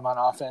threat they have on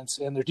offense,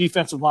 and their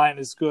defensive line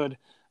is good.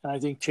 And I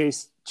think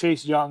Chase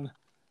Young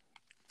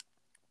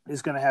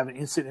is going to have an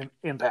instant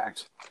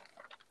impact.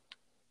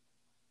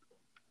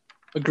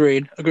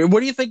 Agreed. What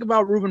do you think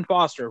about Reuben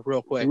Foster,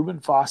 real quick? Reuben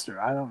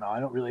Foster, I don't know. I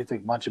don't really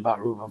think much about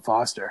Reuben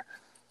Foster.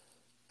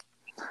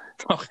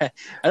 Okay.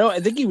 I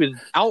think he was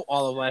out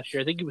all of last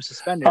year. I think he was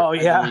suspended. Oh,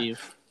 yeah. I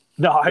believe.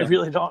 No, I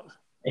really don't.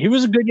 He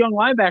was a good young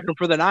linebacker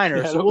for the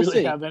Niners. I don't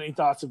really have any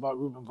thoughts about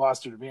Reuben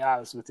Foster, to be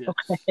honest with you.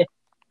 Okay.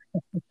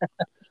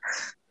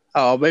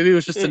 Oh, maybe it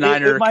was just a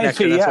Niner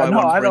connection. Be, That's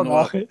why I don't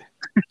know.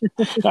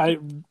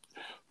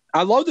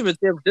 I loved him at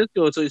San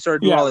Francisco until he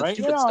started doing all that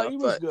stupid stuff. He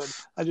was good.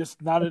 I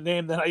just not a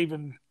name that I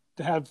even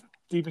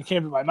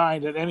came to my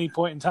mind at any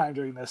point in time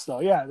during this.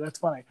 So yeah, that's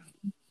funny.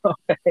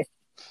 Okay.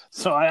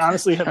 So I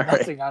honestly have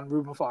nothing on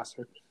Reuben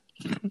Foster.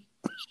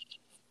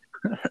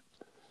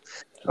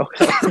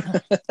 Okay.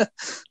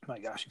 My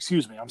gosh,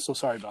 excuse me. I'm so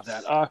sorry about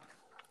that.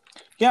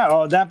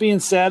 That being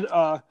said,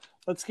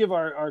 let's give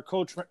our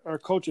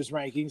coaches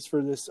rankings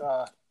for this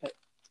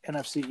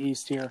NFC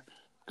East here.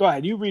 Go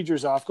ahead. You read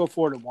yours off. Go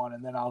 4-1,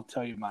 and then I'll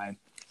tell you mine.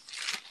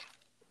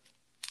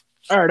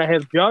 All right. I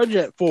have Judge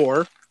at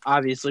 4.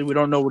 Obviously, we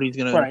don't know what he's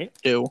going to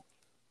do.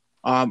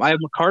 I have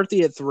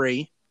McCarthy at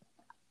 3,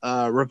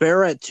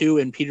 Rivera at 2,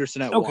 and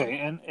Peterson at 1.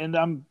 Okay, and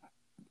I'm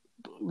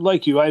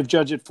like you. I have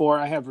Judge at 4.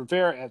 I have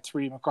Rivera at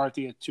 3,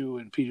 McCarthy at 2,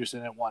 and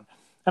Peterson at 1.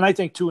 And I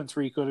think 2 and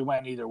 3 could have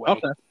went either way.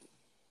 Okay.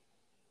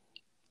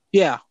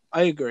 Yeah,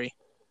 I agree.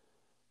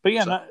 But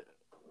yeah,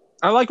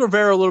 I like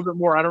Rivera a little bit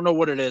more. I don't know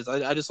what it is.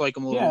 I just like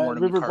him a little more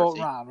than Riverboat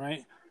McCarthy. Ron,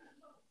 right?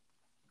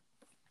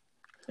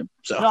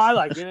 So. No, I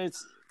like it.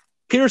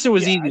 Peterson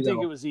was easy. I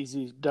think it was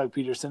easy, Doug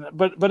Peterson.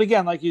 But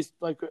again, like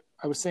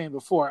I was saying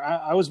before,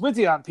 I was with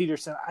you on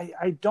Peterson.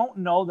 I don't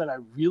know that I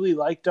really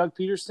like Doug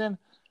Peterson,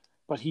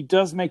 but he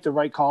does make the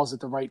right calls at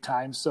the right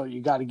time. So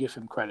you got to give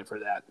him credit for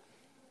that.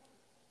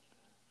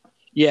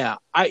 Yeah,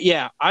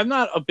 I'm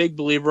not a big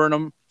believer in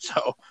him.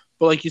 So.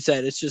 But like you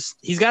said, it's just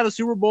he's got a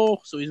Super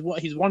Bowl, so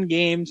he's won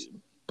games.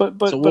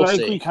 But I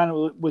agree kind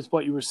of with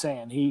what you were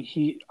saying.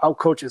 He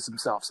outcoaches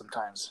himself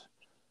sometimes,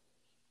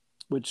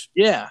 which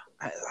I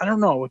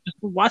don't know. Just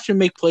watch him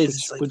make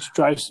plays, which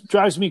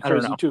drives me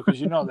crazy too, because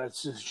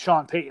that's just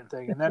Sean Payton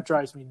thing, and that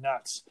drives me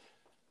nuts.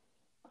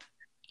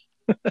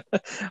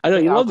 I know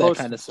you love that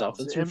kind of stuff.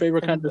 That's your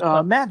favorite kind of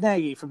stuff. Matt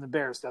Nagy from the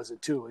Bears does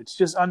it too. It's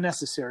just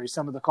unnecessary.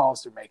 Some of the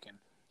calls they're making.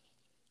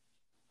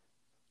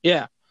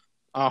 Yeah.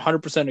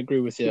 100% agree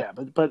with you. Yeah,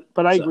 but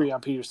I agree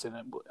on Peterson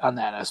on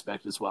that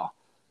aspect as well.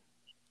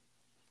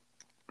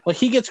 Well,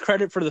 he gets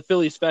credit for the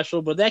Philly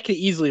special, but that could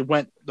easily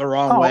went the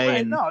wrong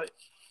way. And,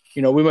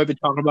 we might be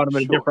talking about him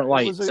in a different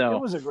light. It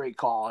was a great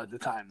call at the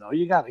time, though.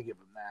 You got to give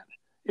him that.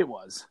 It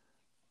was.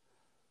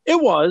 It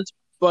was,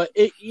 but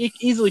it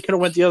easily could have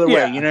went the other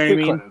way. You know what I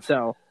mean? Could've.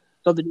 So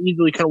something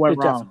easily could have went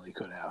wrong. It definitely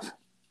could have.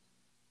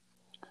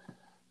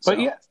 But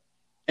yeah.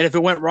 And if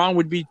it went wrong,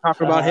 we'd be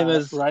talking about him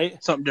as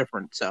something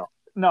different. So.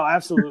 No,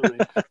 absolutely.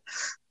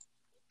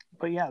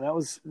 But yeah, that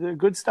was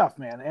good stuff,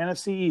 man.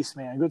 NFC East,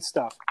 man, good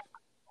stuff.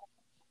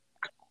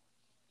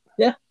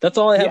 Yeah, that's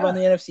all I have on the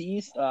NFC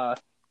East. I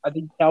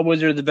think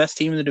Cowboys are the best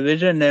team in the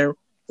division. They're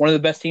one of the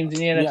best teams in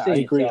the NFC. Yeah, I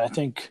agree. So. I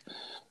think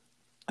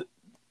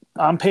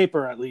on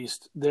paper, at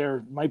least, they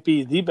might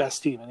be the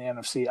best team in the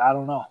NFC. I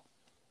don't know.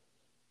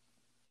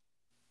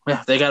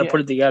 Yeah, they got to put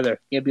it together.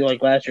 Can't be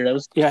like last year. That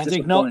was I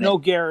think no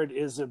Garrett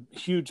is a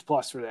huge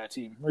plus for that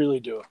team.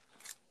 Really do.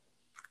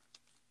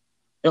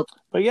 Yep.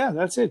 But yeah,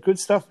 that's it. Good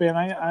stuff, man.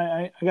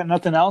 I got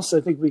nothing else. I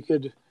think we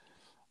could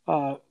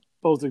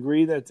both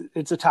agree that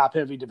it's a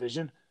top-heavy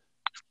division.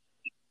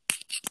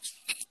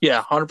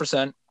 Yeah,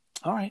 100%.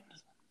 All right.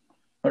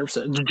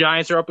 100%. The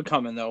Giants are up and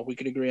coming, though. We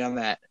could agree on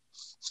that.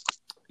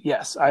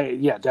 Yes,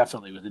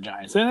 definitely with the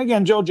Giants. And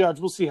again, Joe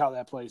Judge, we'll see how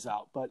that plays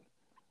out. But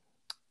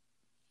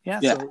yeah,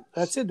 so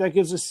that's it. That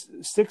gives us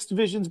 6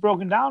 divisions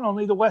broken down,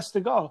 only the West to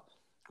go.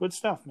 Good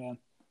stuff, man.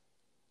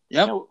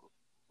 Yep.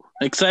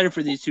 Excited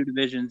for these 2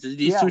 divisions.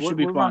 These 2 should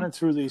be fun. We're running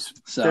through these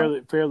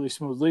fairly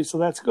smoothly, so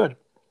that's good.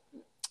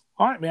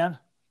 All right, man.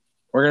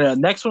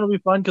 Next one will be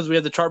fun because we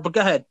have the chart. But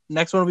go ahead.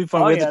 Next one will be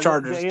fun. We have the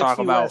Chargers to talk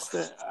about.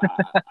 West,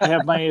 I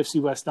have my AFC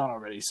West done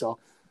already, so.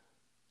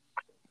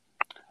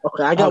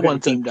 Okay, I got one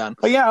team done.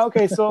 But yeah,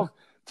 okay. So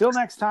till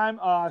next time,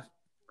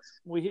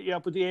 we hit you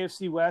up with the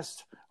AFC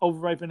West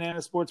Overripe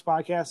Banana Sports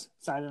Podcast.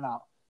 Signing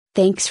out.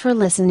 Thanks for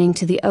listening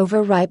to the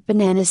Overripe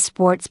Bananas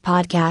Sports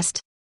Podcast.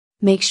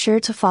 Make sure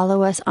to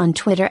follow us on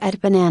Twitter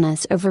at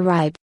Bananas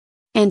Overripe.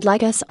 And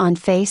like us on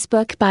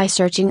Facebook by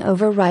searching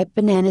Overripe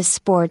Bananas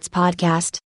Sports Podcast.